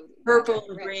and blue. Purple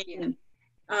and green.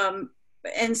 Yeah.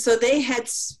 And so they had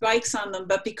spikes on them,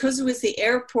 but because it was the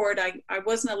airport, I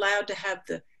wasn't allowed to have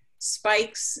the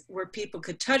spikes where people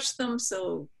could touch them.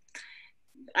 So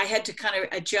I had to kind of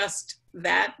adjust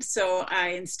that. So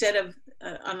instead of,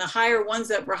 on the higher ones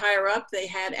that were higher up, they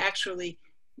had actually,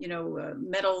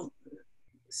 metal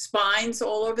spines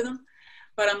all over them.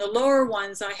 But on the lower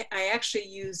ones, I actually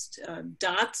used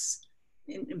dots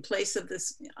in place of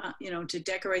this, to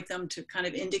decorate them, to kind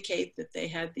of indicate that they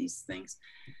had these things.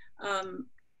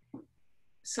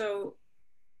 So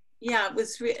yeah, it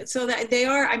was, so that they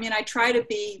are, I try to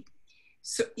be,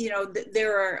 so,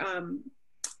 there are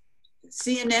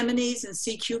sea anemones and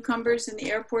sea cucumbers in the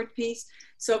airport piece.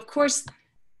 So of course,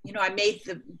 I made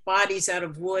the bodies out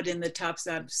of wood and the tops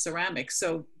out of ceramic.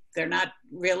 So they're not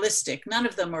realistic. None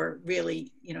of them are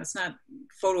really, it's not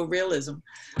photorealism,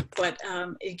 but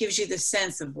it gives you the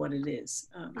sense of what it is.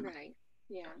 Right,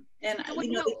 yeah. And,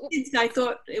 the kids, I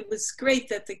thought it was great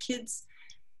that the kids,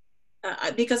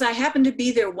 because I happened to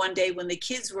be there one day when the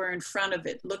kids were in front of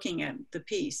it looking at the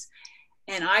piece.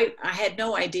 And I had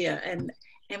no idea. And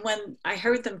when I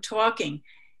heard them talking,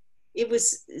 it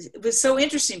was so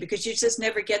interesting because you just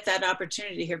never get that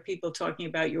opportunity to hear people talking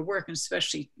about your work, and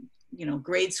especially,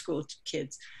 grade school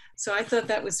kids. So I thought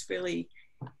that was really,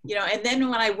 and then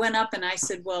when I went up and I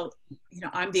said, well,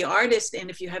 I'm the artist, and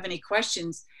if you have any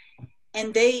questions,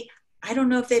 and I don't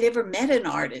know if they'd ever met an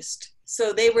artist.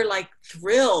 So they were like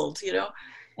thrilled,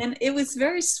 and it was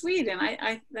very sweet. And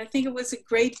I think it was a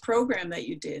great program that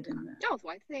you did. Oh,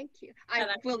 why, thank you. I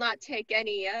will not take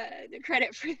any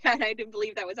credit for that. I didn't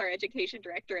believe that was our education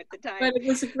director at the time. But it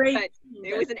was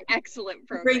it was an excellent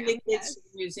program. Bring the kids to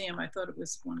the museum. I thought it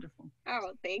was wonderful.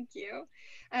 Oh, thank you.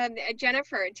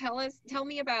 Jennifer, tell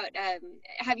me about,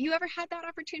 have you ever had that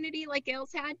opportunity like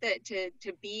Gail's had,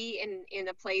 to be in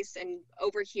a place and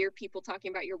overhear people talking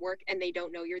about your work and they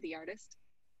don't know you're the artist?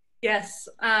 Yes,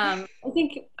 I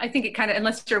think it kind of,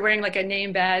 unless you're wearing like a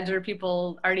name badge or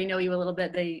people already know you a little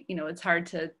bit, it's hard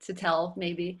to tell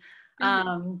maybe.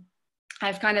 Mm-hmm.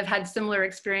 I've kind of had similar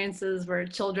experiences where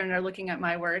children are looking at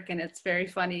my work, and it's very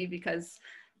funny because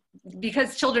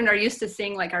children are used to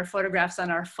seeing like our photographs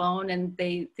on our phone and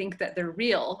they think that they're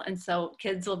real. And so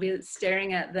kids will be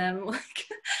staring at them like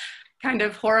kind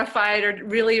of horrified or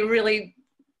really, really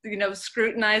you know,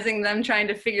 scrutinizing them, trying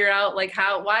to figure out like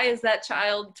why is that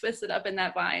child twisted up in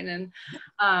that vine?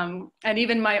 And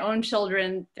even my own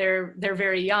children, they're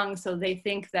very young, so they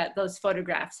think that those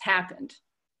photographs happened.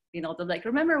 You know, they're like,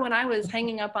 remember when I was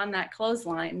hanging up on that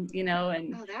clothesline, you know,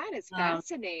 and oh, that is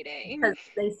fascinating. because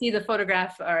they see the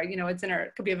photograph, or, you know, it's in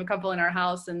could be of a couple in our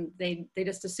house, and they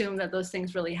just assume that those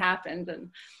things really happened. And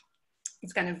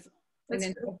it's kind of an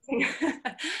interesting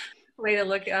way to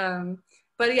look.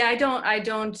 But yeah,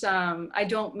 I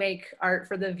don't make art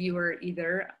for the viewer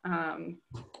either.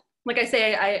 Like I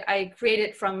say, I create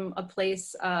it from a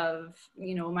place of,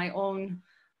 you know, my own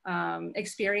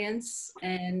experience.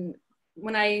 And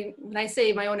when I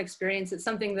say my own experience, it's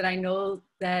something that I know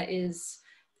that is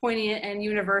poignant and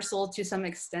universal to some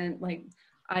extent. Like,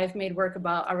 I've made work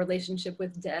about our relationship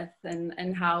with death,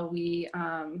 and how we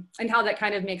and how that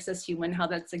kind of makes us human, how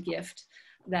that's a gift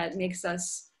that makes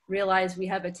us realize we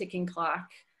have a ticking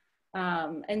clock.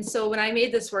 And so when I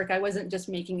made this work, I wasn't just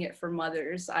making it for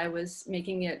mothers. I was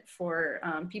making it for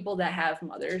people that have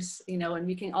mothers, you know, and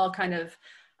we can all kind of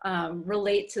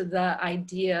relate to the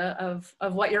idea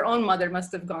of what your own mother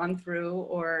must have gone through,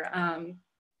 or,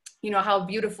 you know, how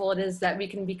beautiful it is that we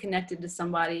can be connected to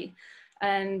somebody.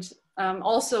 And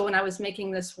also when I was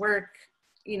making this work,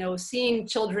 you know, seeing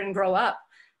children grow up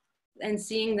and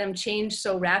seeing them change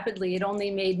so rapidly, it only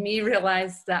made me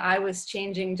realize that I was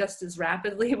changing just as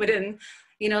rapidly, but in,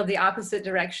 you know, the opposite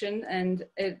direction. And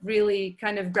it really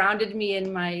kind of grounded me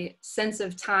in my sense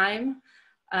of time,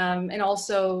 and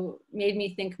also made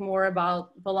me think more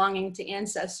about belonging to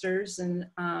ancestors, and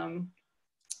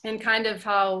kind of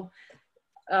how,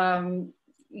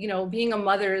 you know, being a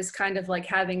mother is kind of like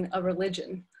having a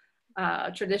religion.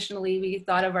 Traditionally, we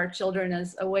thought of our children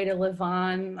as a way to live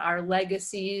on, our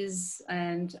legacies,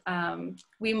 and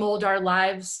we mold our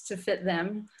lives to fit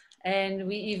them. And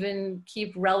we even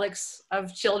keep relics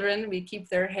of children. We keep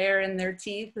their hair and their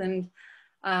teeth, and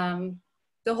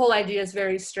the whole idea is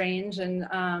very strange. And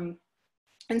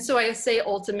so I say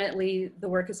ultimately the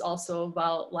work is also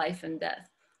about life and death.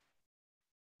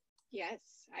 Yes,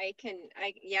 I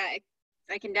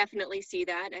can definitely see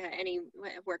that. Any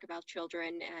work about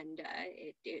children, and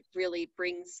it really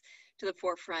brings to the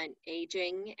forefront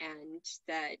aging, and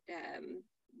that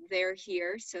they're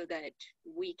here so that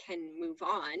we can move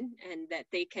on, and that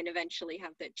they can eventually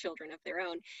have the children of their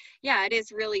own. Yeah, it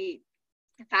is really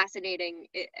fascinating,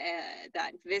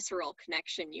 that visceral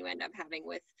connection you end up having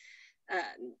with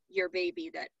your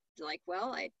baby, that like,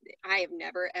 well, I have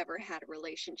never ever had a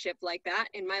relationship like that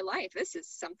in my life. This is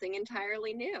something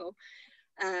entirely new.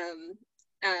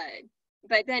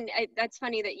 But then that's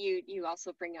funny that you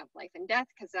also bring up life and death,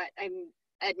 because I'm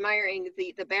admiring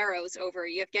the barrows over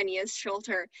Yevgeniya's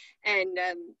shoulder, and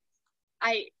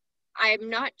I'm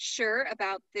not sure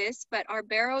about this, but are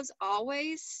barrows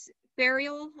always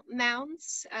burial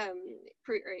mounds?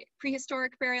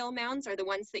 Prehistoric burial mounds are the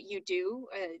ones that you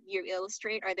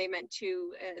illustrate. Are they meant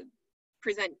to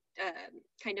present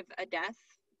kind of a death?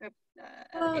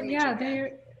 Well, yeah,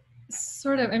 they're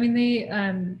sort of. I mean,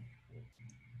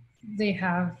 they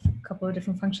have a couple of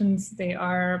different functions. They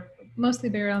are mostly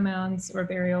burial mounds or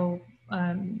burial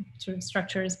sort of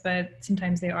structures, but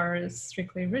sometimes they are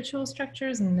strictly ritual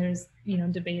structures, and there's, you know,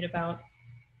 debate about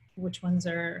which ones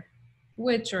are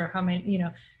which, or how many, you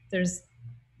know, it's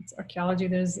archaeology,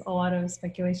 there's a lot of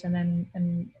speculation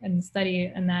and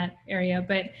study in that area.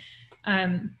 But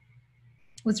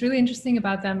what's really interesting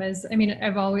about them is, I mean,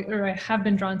 I have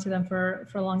been drawn to them for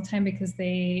a long time, because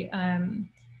they,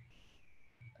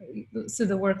 so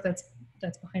the work that's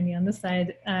behind me on this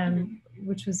side,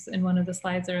 which was in one of the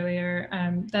slides earlier,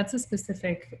 that's a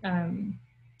specific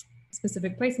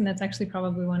place, and that's actually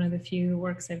probably one of the few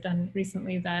works I've done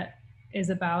recently that is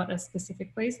about a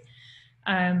specific place.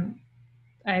 I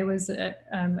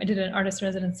did an artist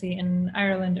residency in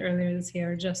Ireland earlier this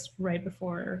year, just right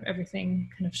before everything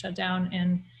kind of shut down.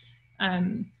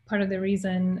 And part of the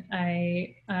reason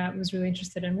I was really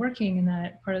interested in working in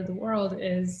that part of the world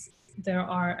is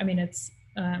it's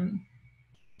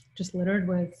just littered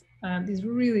with these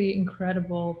really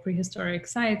incredible prehistoric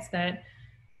sites that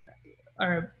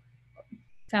are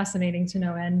fascinating to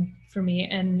no end for me.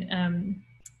 And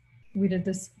we did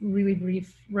this really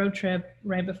brief road trip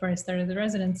right before I started the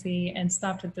residency, and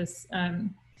stopped at this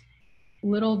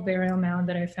little burial mound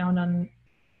that I found on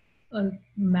a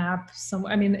map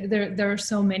somewhere. I mean, there are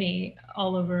so many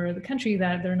all over the country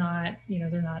that they're not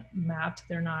mapped.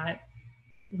 They're not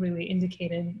really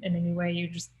indicated in any way. You're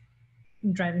just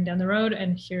driving down the road,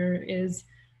 and here is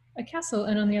a castle,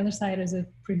 and on the other side is a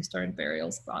prehistoric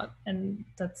burial spot, and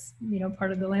that's, you know,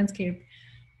 part of the landscape.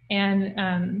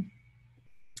 And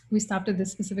we stopped at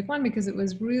this specific one because it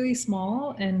was really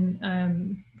small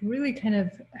and really kind of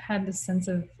had this sense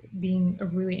of being a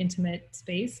really intimate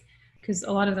space, because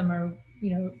a lot of them are,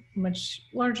 you know, much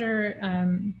larger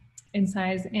in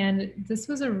size. And this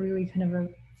was a really kind of a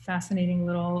fascinating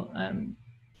little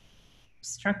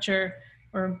structure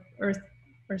or earth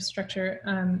or structure.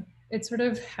 It sort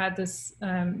of had this,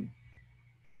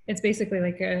 it's basically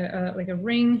like a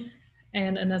ring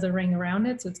and another ring around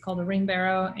it. So it's called a ring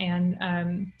barrow.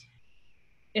 And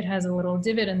it has a little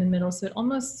divot in the middle. So it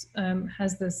almost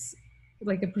has this,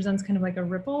 like it presents kind of like a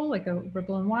ripple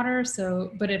in water.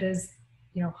 So, but it is,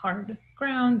 you know, hard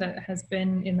ground that has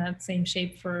been in that same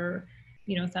shape for,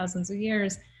 you know, thousands of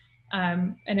years.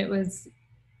 And it was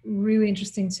really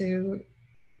interesting to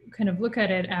kind of look at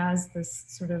it as this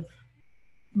sort of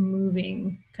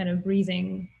moving, kind of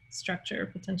breathing structure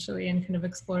potentially, and kind of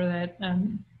explore that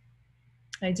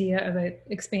idea of it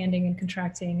expanding and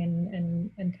contracting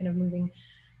and kind of moving.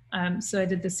 So I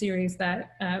did the series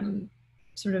that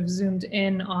sort of zoomed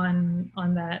in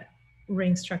on that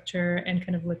ring structure and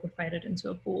kind of liquefied it into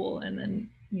a pool, and then,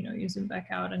 you know, you zoom back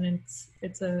out and it's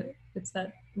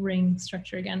that ring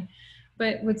structure again.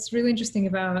 But what's really interesting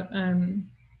about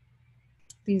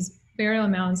these burial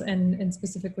mounds and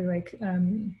specifically like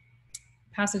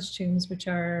passage tombs, which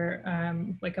are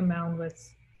like a mound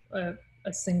with a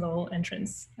single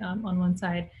entrance on one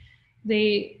side,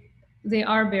 they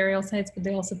are burial sites, but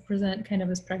they also present kind of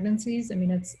as pregnancies. I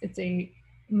mean, it's a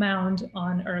mound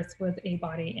on earth with a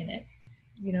body in it,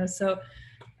 you know. So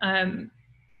I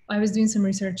was doing some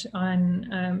research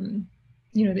on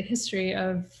you know, the history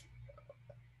of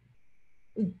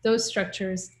those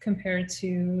structures compared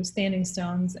to standing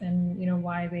stones, and, you know,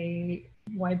 why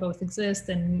both exist.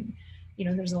 And, you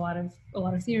know, there's a lot of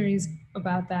theories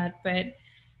about that, but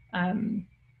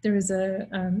there was a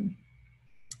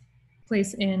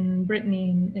place in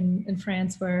Brittany in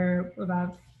France where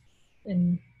about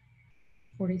in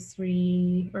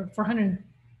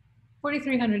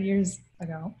 4,300 years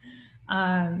ago,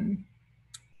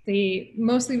 they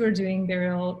mostly were doing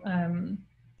burial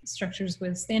structures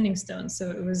with standing stones. So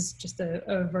it was just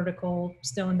a vertical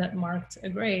stone that marked a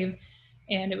grave.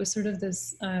 And it was sort of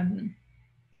this, I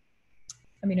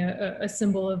mean, a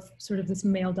symbol of sort of this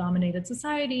male dominated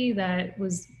society that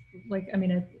was like, I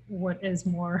mean, what is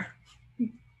more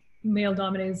male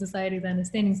dominated society than a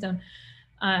standing stone?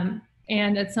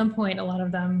 And at some point, a lot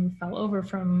of them fell over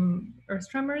from earth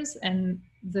tremors, and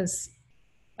this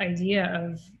idea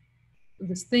of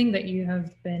this thing that you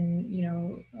have been, you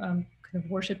know, kind of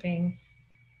worshiping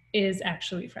is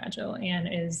actually fragile and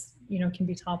is, you know, can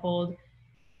be toppled,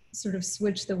 sort of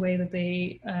switched the way that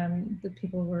they, the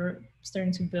people were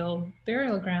starting to build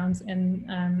burial grounds,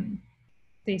 and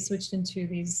they switched into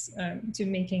these, to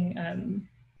making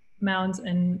mounds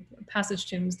and passage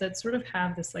tombs that sort of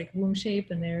have this like womb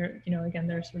shape, and they're, you know, again,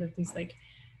 they're sort of these like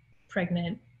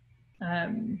pregnant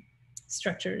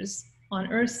structures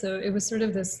on earth. So it was sort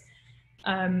of this,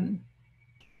 the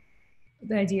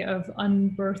idea of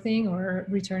unbirthing or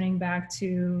returning back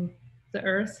to the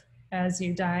earth as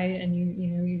you die, and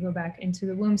you go back into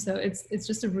the womb. So it's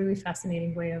just a really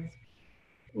fascinating way of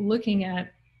looking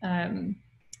at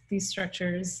these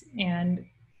structures. And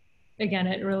again,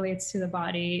 it relates to the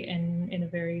body and in a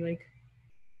very like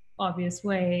obvious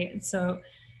way. So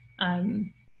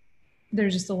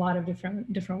there's just a lot of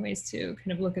different ways to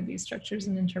kind of look at these structures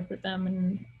and interpret them.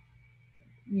 And,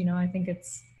 you know, I think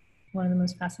it's one of the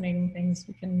most fascinating things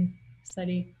we can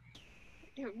study.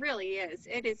 It really is.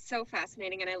 It is so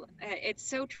fascinating, and it's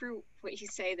so true what you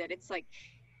say, that it's like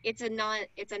it's a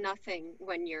nothing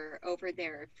when you're over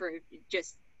there. For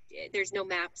just, there's no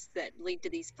maps that lead to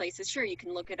these places. Sure, you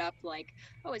can look it up, like,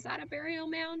 oh, is that a burial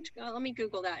mound? Let me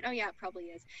Google that. Oh yeah, it probably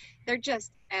is. They're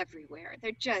just everywhere.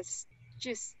 They're just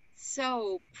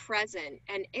so present,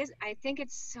 and I think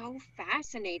it's so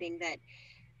fascinating that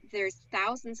there's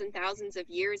thousands and thousands of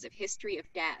years of history of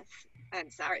death. I'm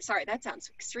sorry, that sounds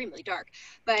extremely dark,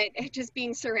 but just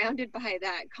being surrounded by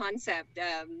that concept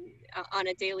on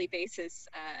a daily basis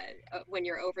when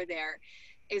you're over there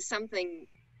is something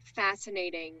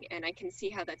fascinating, and I can see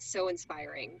how that's so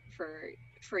inspiring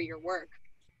for your work,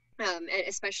 and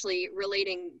especially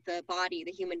relating the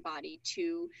human body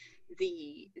to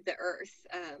the earth.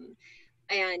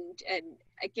 And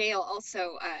Gail,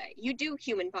 also, you do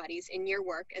human bodies in your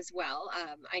work as well.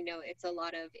 I know it's a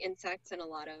lot of insects and a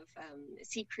lot of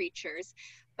sea creatures,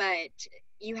 but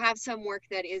you have some work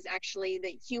that is actually the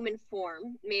human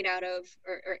form made out of,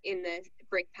 or in the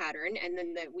brick pattern, and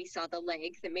then we saw the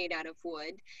leg that made out of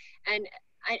wood. And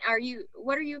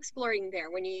what are you exploring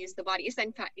there when you use the body? Is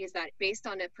that based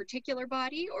on a particular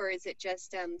body, or is it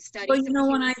just studies Well, of the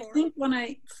human form? when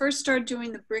I first started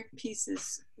doing the brick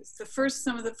pieces,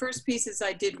 some of the first pieces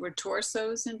I did were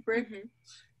torsos in brick,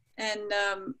 and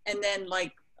then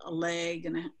like a leg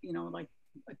and like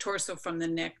a torso from the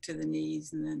neck to the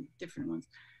knees, and then different ones.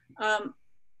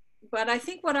 But I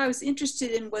think what I was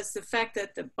interested in was the fact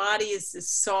that the body is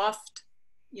this soft,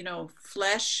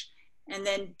 flesh, and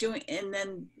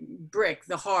then brick,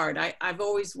 the hard. I've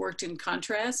always worked in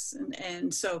contrasts,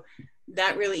 and so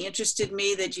that really interested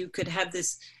me, that you could have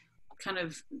this kind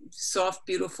of soft,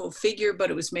 beautiful figure,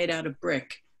 but it was made out of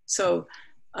brick. So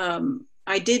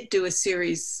I did do a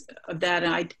series of that,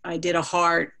 and I did a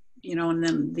heart, and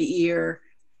then the ear.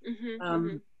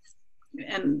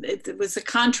 And it was a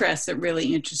contrast that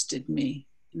really interested me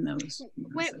in those.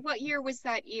 What year was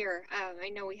that ear? I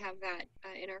know we have that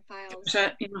in our files.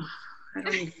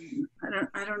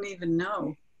 I don't even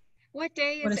know. What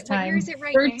day is it? What year is it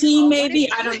right 13 now? maybe?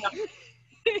 I don't know.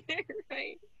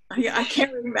 Right. I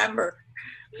can't remember.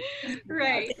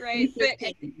 Right.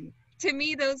 But to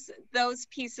me, those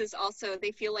pieces also,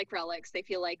 they feel like relics. They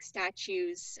feel like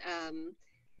statues,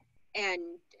 and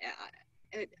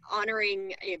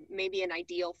honoring maybe an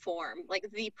ideal form, like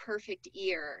the perfect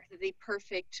ear, the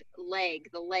perfect leg,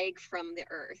 the leg from the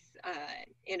earth,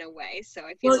 in a way. So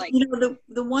I feel like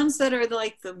the ones that are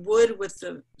like the wood with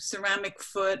the ceramic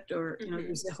foot, or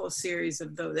there's a whole series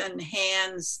of those, and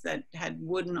hands that had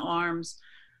wooden arms.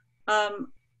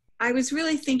 I was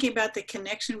really thinking about the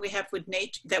connection we have with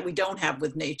nature, that we don't have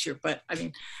with nature, but I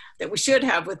mean that we should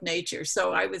have with nature.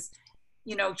 So I was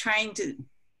trying to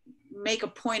make a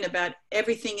point about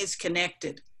everything is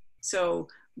connected. So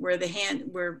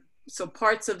so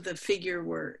parts of the figure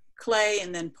were clay,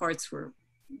 and then parts were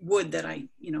wood that I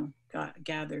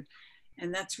gathered,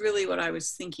 and that's really what I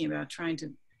was thinking about, trying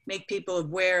to make people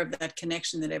aware of that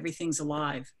connection, that everything's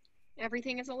alive.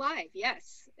 Everything is alive,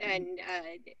 yes. And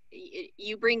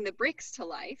you bring the bricks to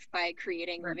life by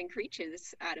creating living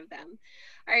creatures out of them.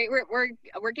 All right,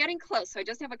 we're getting close, so I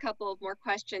just have a couple of more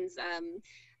questions.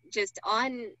 Just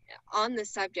on the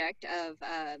subject of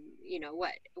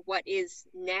what is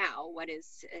now, what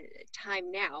is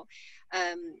time now,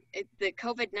 the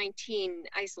COVID-19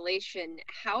 isolation,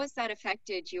 how has that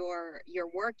affected your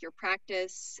work, your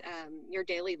practice, your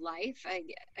daily life?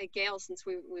 Gail, since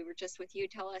we were just with you,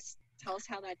 tell us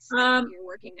how that's you're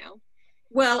working now.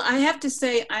 Well, I have to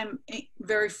say I'm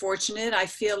very fortunate. I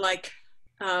feel like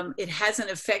it hasn't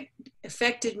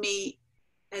affected me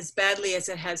as badly as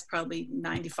it has probably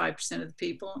 95% of the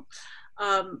people.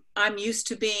 I'm used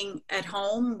to being at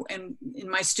home and in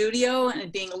my studio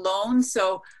and being alone,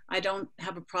 so I don't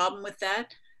have a problem with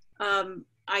that.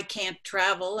 I can't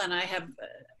travel, and I have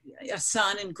a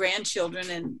son and grandchildren,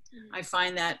 and I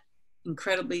find that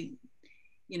incredibly,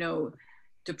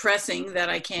 depressing that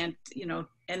I can't,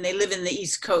 and they live in the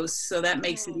East Coast, so that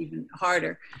makes it even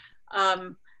harder.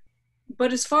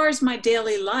 But as far as my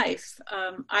daily life,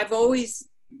 I've always,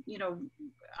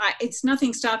 it's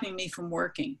nothing stopping me from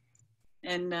working.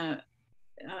 And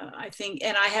I think,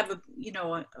 and I have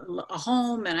a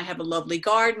home, and I have a lovely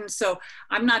garden. So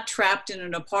I'm not trapped in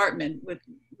an apartment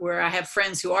where I have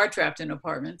friends who are trapped in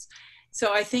apartments.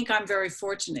 So I think I'm very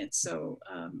fortunate. So,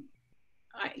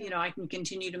 I can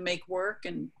continue to make work,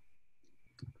 and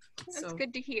that's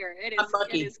good to hear. It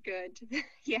is good.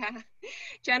 Yeah.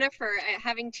 Jennifer,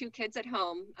 having 2 kids at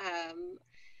home,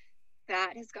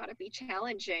 that has got to be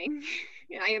challenging.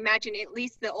 I imagine at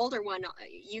least the older one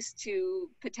used to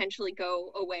potentially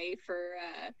go away for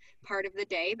part of the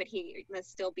day, but he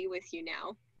must still be with you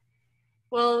now.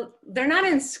 Well, they're not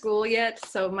in school yet,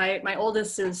 so my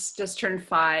oldest is just turned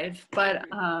 5, but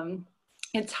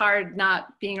it's hard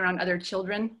not being around other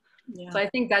children. Yeah. So I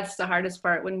think that's the hardest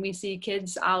part. When we see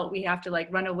kids out, we have to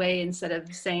like run away instead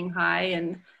of saying hi,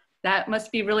 and that must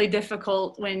be really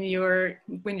difficult when you're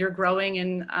growing.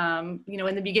 And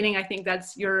in the beginning, I think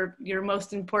that's your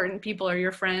most important people are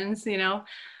your friends, and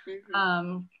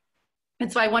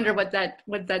so I wonder what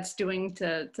that's doing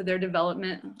to their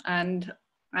development. And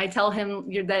I tell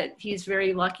him that he's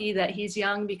very lucky that he's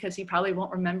young, because he probably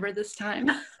won't remember this time.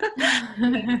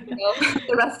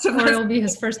 The rest of us, it'll be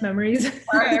his first memories.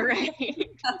 Right.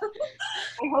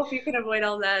 I hope you can avoid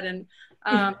all that. And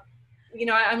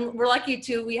we're lucky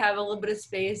too. We have a little bit of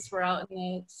space. We're out in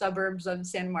the suburbs of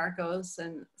San Marcos,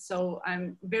 and so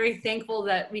I'm very thankful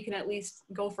that we can at least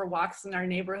go for walks in our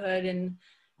neighborhood and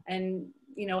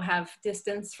have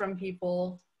distance from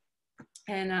people.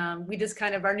 And we just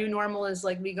kind of, our new normal is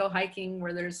like we go hiking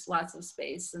where there's lots of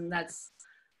space, and that's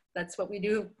that's what we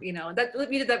do, you know, that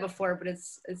we did that before, but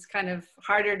it's kind of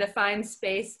harder to find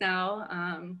space now.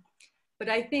 But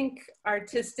I think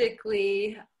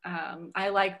artistically, I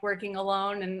like working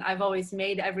alone, and I've always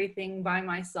made everything by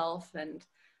myself. And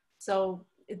so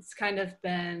it's kind of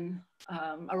been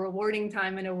a rewarding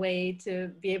time in a way to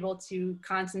be able to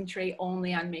concentrate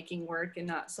only on making work and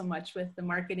not so much with the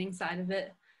marketing side of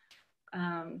it.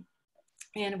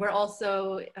 And we're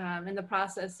also in the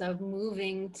process of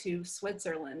moving to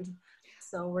Switzerland.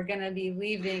 So we're gonna be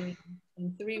leaving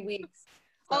in 3 weeks.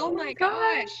 So, oh my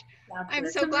gosh. I'm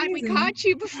so glad we caught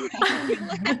you before you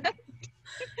left.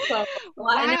 So,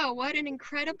 wow, what an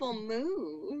incredible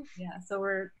move. Yeah, so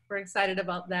we're excited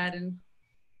about that, and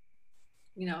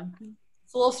you know,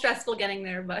 it's a little stressful getting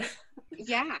there, but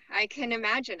yeah, I can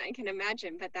imagine,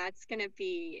 but that's going to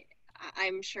be,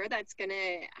 I'm sure that's going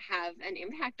to have an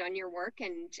impact on your work,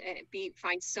 and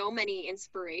find so many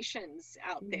inspirations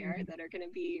out there that are going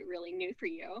to be really new for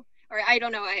you. Or I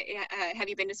don't know, have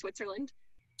you been to Switzerland?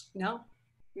 No.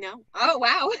 Oh,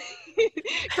 wow.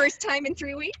 First time in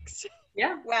 3 weeks?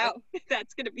 Yeah. Wow,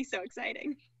 that's going to be so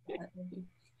exciting.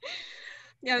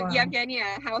 Now, Wow.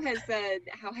 Yevgeniya, how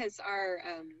has our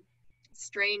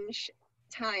strange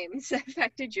times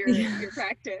affected your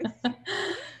practice?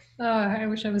 Oh, I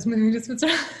wish I was moving to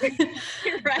Switzerland.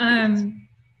 Right.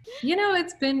 You know,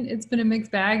 it's been a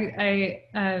mixed bag.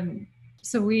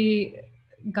 So we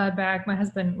got back. My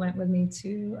husband went with me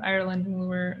to Ireland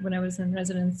when I was in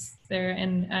residence there,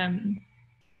 and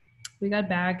we got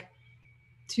back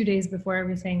 2 days before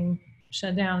everything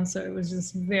shut down. So it was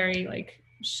just very like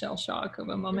shell shock of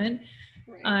a moment.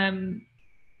 Right.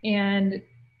 And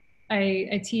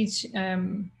I teach.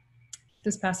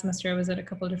 This past semester, I was at a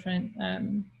couple of different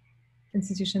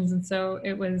institutions, and so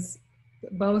it was,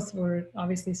 both were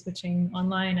obviously switching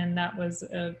online, and that was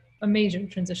a major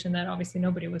transition that obviously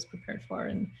nobody was prepared for.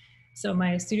 And so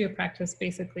my studio practice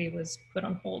basically was put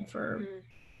on hold for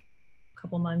a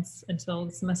couple months until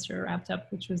the semester wrapped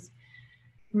up, which was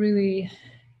really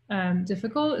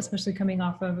difficult, especially coming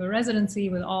off of a residency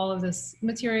with all of this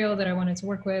material that I wanted to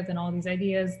work with and all these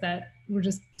ideas that were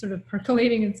just sort of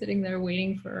percolating and sitting there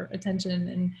waiting for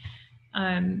attention,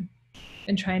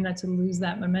 and trying not to lose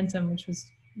that momentum, which was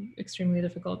extremely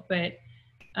difficult. But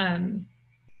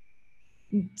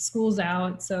school's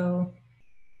out, so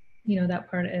you know that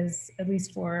part is, at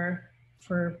least for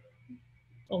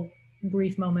a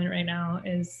brief moment right now,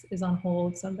 is on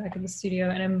hold. So I'm back in the studio,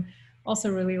 and I'm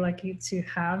also really lucky to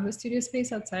have a studio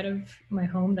space outside of my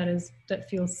home that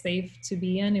feels safe to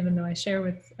be in. Even though I share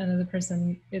with another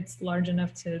person, it's large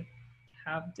enough to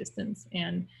have distance,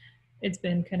 and it's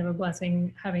been kind of a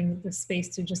blessing having the space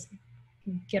to just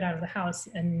get out of the house.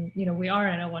 And you know, we are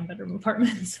in a 1-bedroom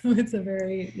apartment, so it's a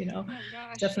very, you know,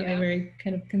 definitely a very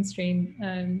kind of constrained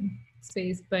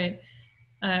space. But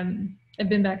I've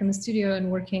been back in the studio and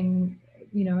working,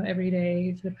 you know, every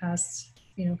day for the past,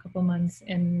 you know, couple months,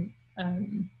 and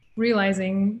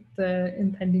realizing the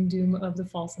impending doom of the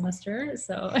fall semester.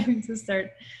 So I need to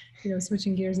start, you know,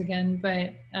 switching gears again.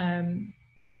 But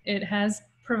it has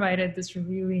provided this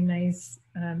really nice,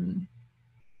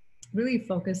 really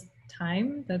focused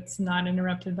time that's not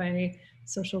interrupted by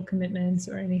social commitments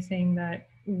or anything that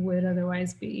would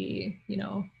otherwise be, you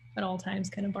know, at all times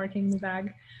kind of barking in the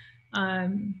bag.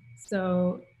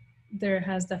 So there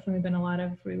has definitely been a lot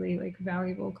of really like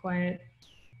valuable, quiet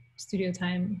studio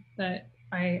time that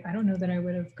I don't know that I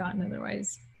would have gotten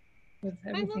otherwise with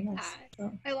everything else.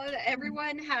 So. I love that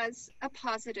everyone has a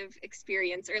positive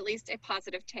experience, or at least a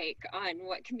positive take on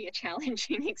what can be a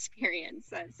challenging experience.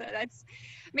 So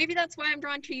maybe that's why I'm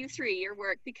drawn to you three, your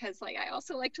work, because like I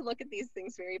also like to look at these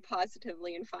things very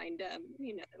positively and find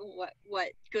you know,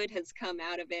 what good has come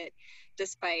out of it,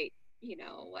 despite, you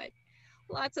know, what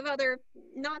lots of other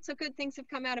not so good things have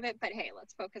come out of it. But hey,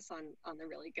 let's focus on the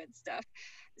really good stuff.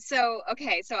 So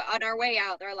okay, so on our way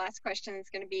out, our last question is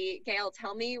going to be, Gail,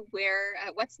 tell me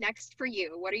what's next for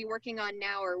you. What are you working on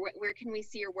now, or where can we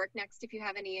see your work next if you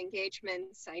have any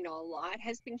engagements? I know a lot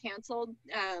has been canceled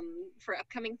for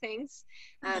upcoming things.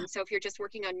 So if you're just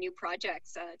working on new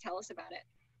projects, tell us about it.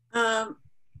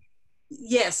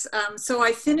 Yes, so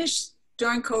I finished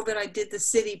during COVID. I did the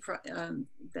city, the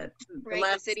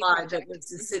last the city slide project. that was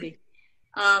the city.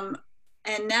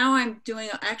 And now I'm doing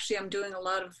a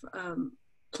lot of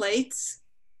plates.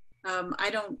 I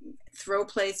don't throw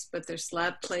plates, but they're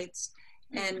slab plates.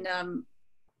 And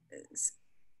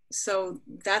so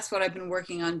that's what I've been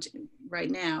working on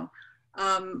right now.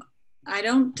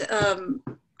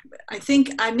 I think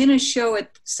I'm in a show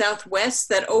at Southwest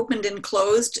that opened and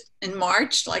closed in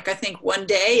March. Like I think one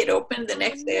day it opened, the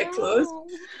next day it closed.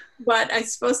 But I'm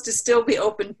supposed to still be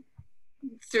open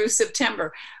through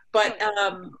September, but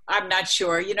I'm not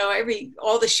sure. You know,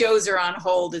 all the shows are on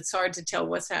hold. It's hard to tell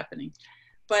what's happening,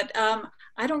 but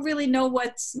I don't really know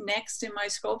what's next in my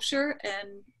sculpture,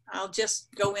 and I'll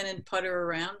just go in and putter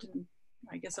around, and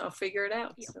I guess I'll figure it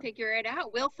out. You'll figure it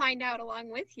out. We'll find out along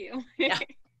with you. Yeah.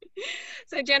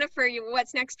 So Jennifer,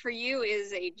 what's next for you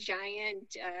is a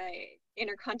giant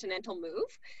intercontinental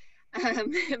move.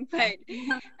 But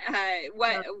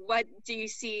what do you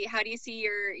see? How do you see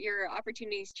your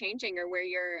opportunities changing, or where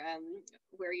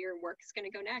your work is going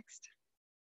to go next?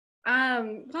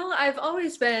 Well, I've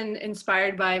always been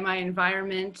inspired by my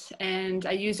environment, and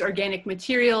I use organic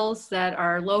materials that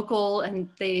are local, and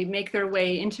they make their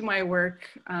way into my work.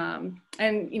 And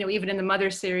you know, even in the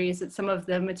Mother series, it's some of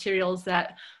the materials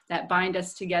that bind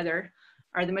us together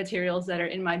are the materials that are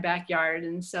in my backyard.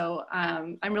 And so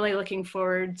I'm really looking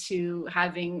forward to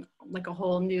having like a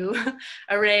whole new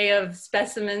array of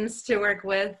specimens to work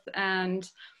with. And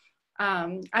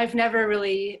I've never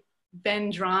really been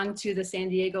drawn to the San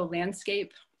Diego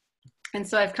landscape. And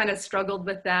so I've kind of struggled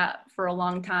with that for a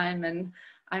long time. And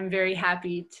I'm very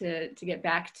happy to get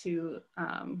back to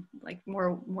like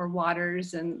more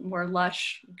waters and more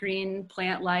lush green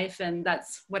plant life. And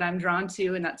that's what I'm drawn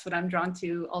to. And that's what I'm drawn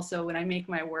to also when I make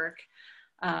my work.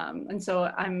 And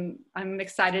so I'm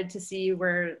excited to see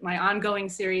where my ongoing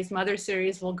series, Mother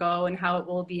series, will go and how it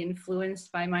will be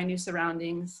influenced by my new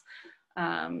surroundings.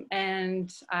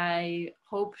 And I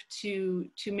hope to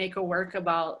make a work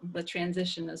about the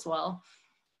transition as well.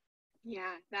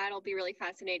 Yeah, that'll be really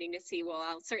fascinating to see. Well,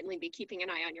 I'll certainly be keeping an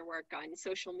eye on your work on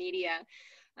social media,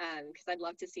 because I'd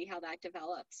love to see how that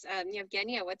develops.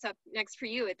 Yevgeniya, what's up next for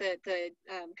you at the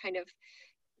kind of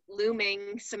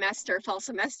looming fall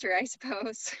semester, I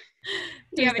suppose?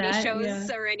 Do you have any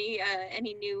shows or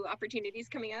any new opportunities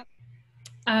coming up?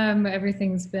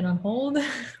 Everything's been on hold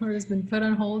or has been put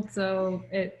on hold, so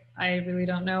I really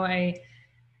don't know. I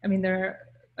mean,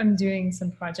 I'm doing some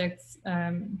projects,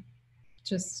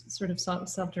 just sort of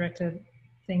self-directed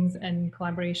things and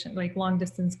collaboration, like long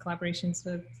distance collaborations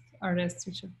with artists,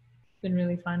 which have been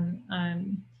really fun.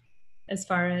 As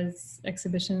far as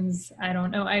exhibitions, I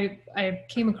don't know. I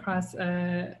came across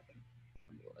a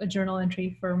journal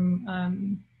entry from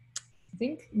I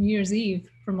think New Year's Eve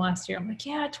from last year. I'm like,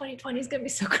 yeah, 2020 is gonna be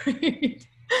so great.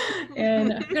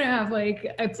 And I'm gonna have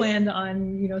I planned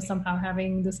on, you know, somehow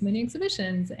having this many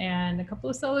exhibitions and a couple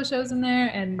of solo shows in there,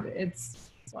 and it's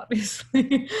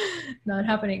obviously not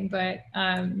happening, but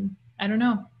I don't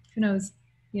know, who knows.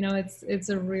 You know, it's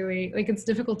a really, it's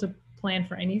difficult to plan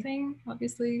for anything,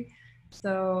 obviously.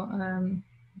 So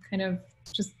kind of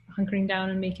just hunkering down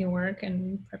and making work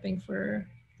and prepping for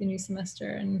the new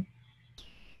semester and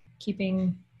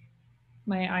keeping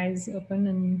my eyes open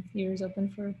and ears open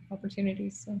for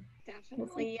opportunities. So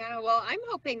definitely, yeah. Well, I'm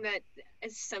hoping that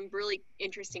some really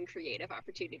interesting creative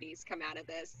opportunities come out of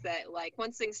this, that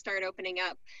once things start opening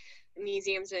up,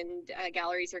 museums and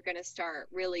galleries are going to start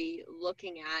really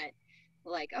looking at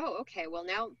oh, okay, well,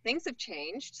 now things have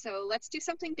changed, so let's do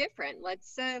something different.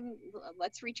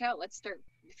 Let's reach out. Let's start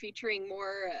featuring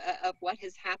more of what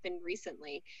has happened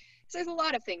recently. So there's a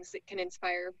lot of things that can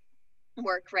inspire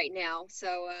work right now.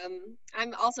 So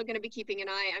I'm also going to be keeping an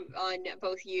eye on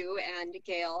both you and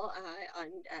Gail on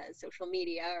social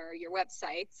media or your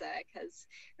websites, because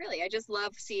really I just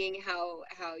love seeing how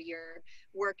your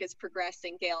work is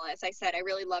progressing. Gail, as I said, I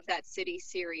really love that city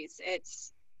series.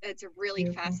 It's a really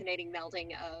fascinating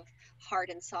melding of hard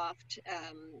and soft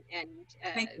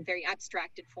and very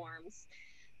abstracted forms.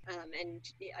 And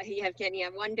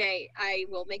Yevgeniya, one day I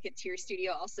will make it to your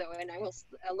studio also, and I will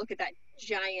look at that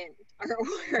giant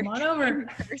artwork. Come on over. In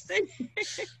person.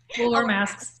 We'll wear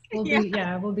masks. We'll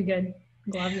be good.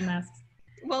 Gloves and masks.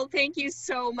 Well, thank you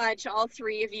so much, all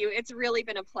three of you. It's really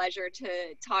been a pleasure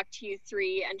to talk to you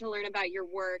three and to learn about your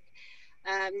work.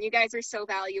 You guys are so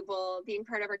valuable, being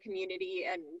part of our community,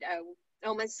 and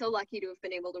almost so lucky to have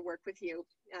been able to work with you.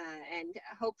 And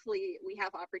hopefully we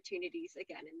have opportunities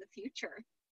again in the future.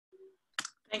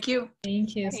 Thank you.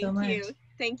 Thank you so much.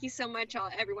 Thank you so much,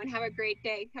 everyone. Have a great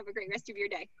day. Have a great rest of your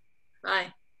day.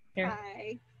 Bye.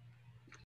 Bye.